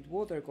off with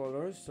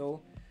watercolors.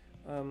 So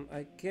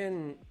I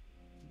can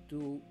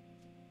do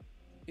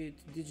it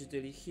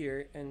digitally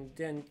here and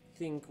then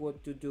think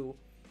what to do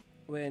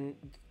when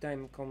the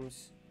time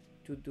comes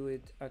to do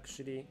it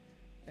actually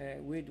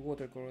with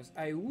watercolors.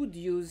 I would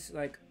use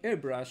like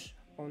airbrush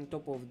on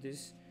top of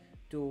this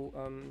to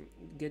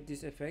get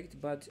this effect,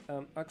 but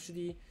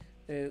actually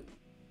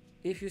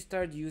if you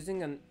start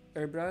using an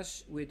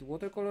airbrush with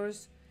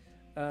watercolors,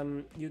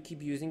 you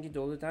keep using it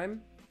all the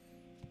time.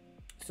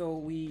 So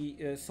we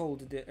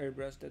sold the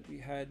airbrush that we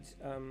had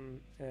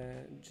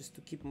just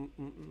to keep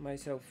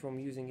myself from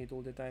using it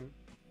all the time.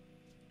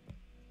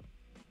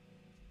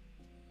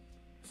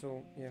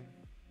 So yeah,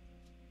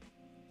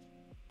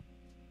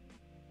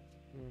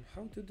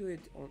 how to do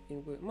it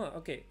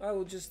okay,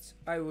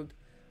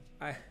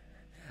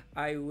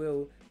 I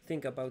will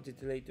think about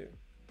it later.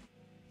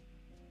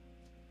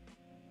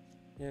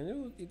 Yeah,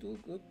 no, it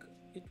would look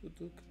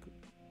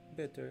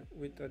better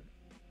with a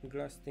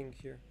glass thing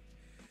here,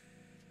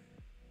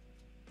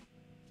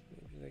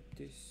 maybe like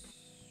this.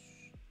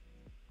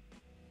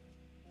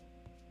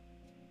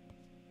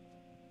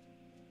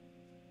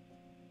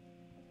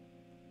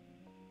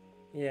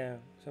 Yeah,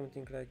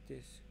 something like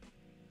this.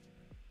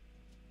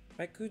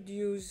 I could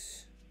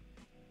use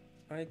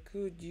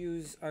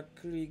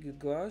acrylic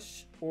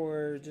gouache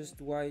or just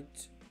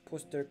white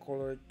poster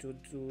color to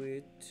do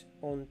it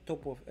on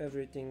top of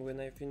everything when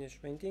I finish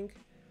painting.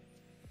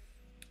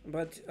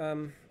 But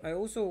I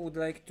also would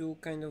like to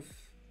kind of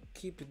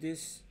keep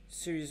this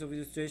series of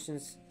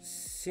illustrations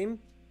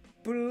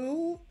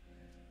simple,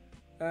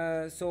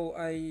 so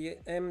I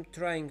am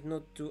trying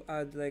not to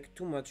add like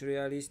too much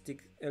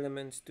realistic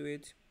elements to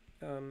it.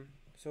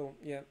 So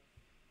yeah,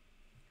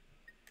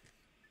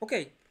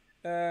 okay,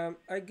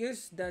 I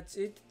guess that's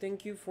it.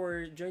 Thank you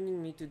for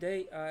joining me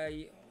today.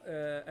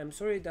 I'm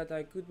sorry that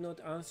I could not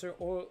answer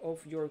all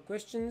of your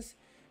questions.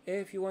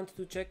 If you want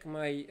to check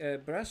my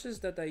brushes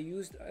that I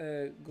used,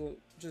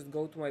 just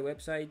go to my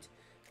website,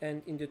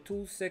 and in the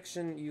tools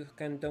section you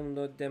can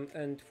download them,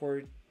 and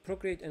for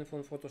Procreate and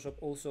for Photoshop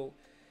also.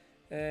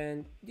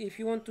 And if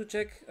you want to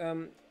check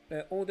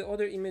all the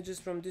other images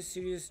from this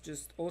series,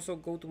 just also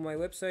go to my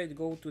website,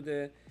 go to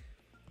the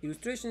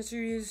illustration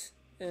series,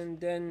 and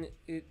then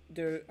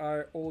there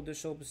are all the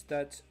shops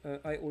that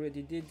I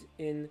already did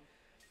in.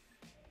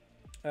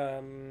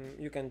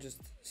 You can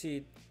just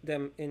see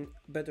them in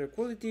better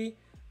quality,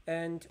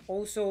 and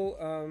also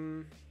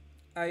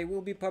I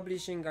will be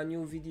publishing a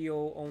new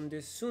video on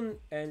this soon,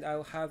 and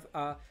I'll have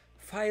a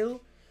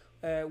file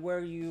where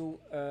you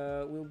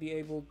will be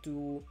able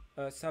to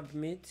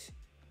submit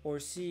or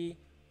see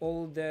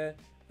all the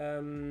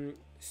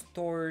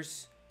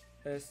stores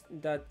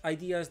that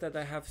ideas that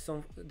I have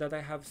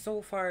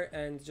so far,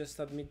 and just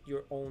submit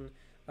your own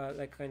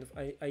like kind of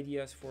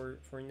ideas for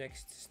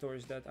next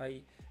stores that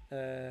I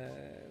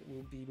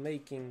will be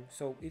making.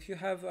 So if you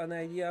have an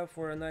idea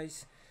for a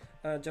nice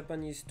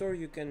Japanese store,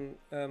 you can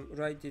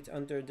write it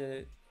under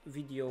the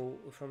video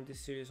from this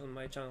series on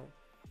my channel.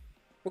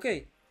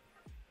 Okay,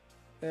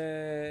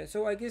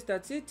 so I guess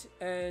that's it,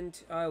 and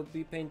I'll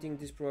be painting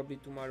this probably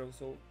tomorrow.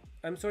 So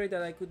I'm sorry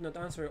that I could not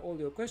answer all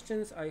your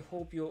questions. I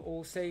hope you're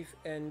all safe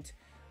and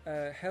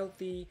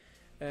healthy.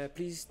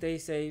 Please stay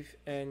safe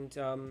and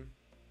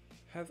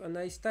have a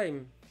nice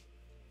time.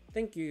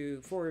 Thank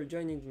you for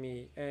joining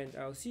me, and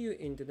I'll see you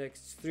in the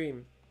next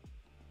stream.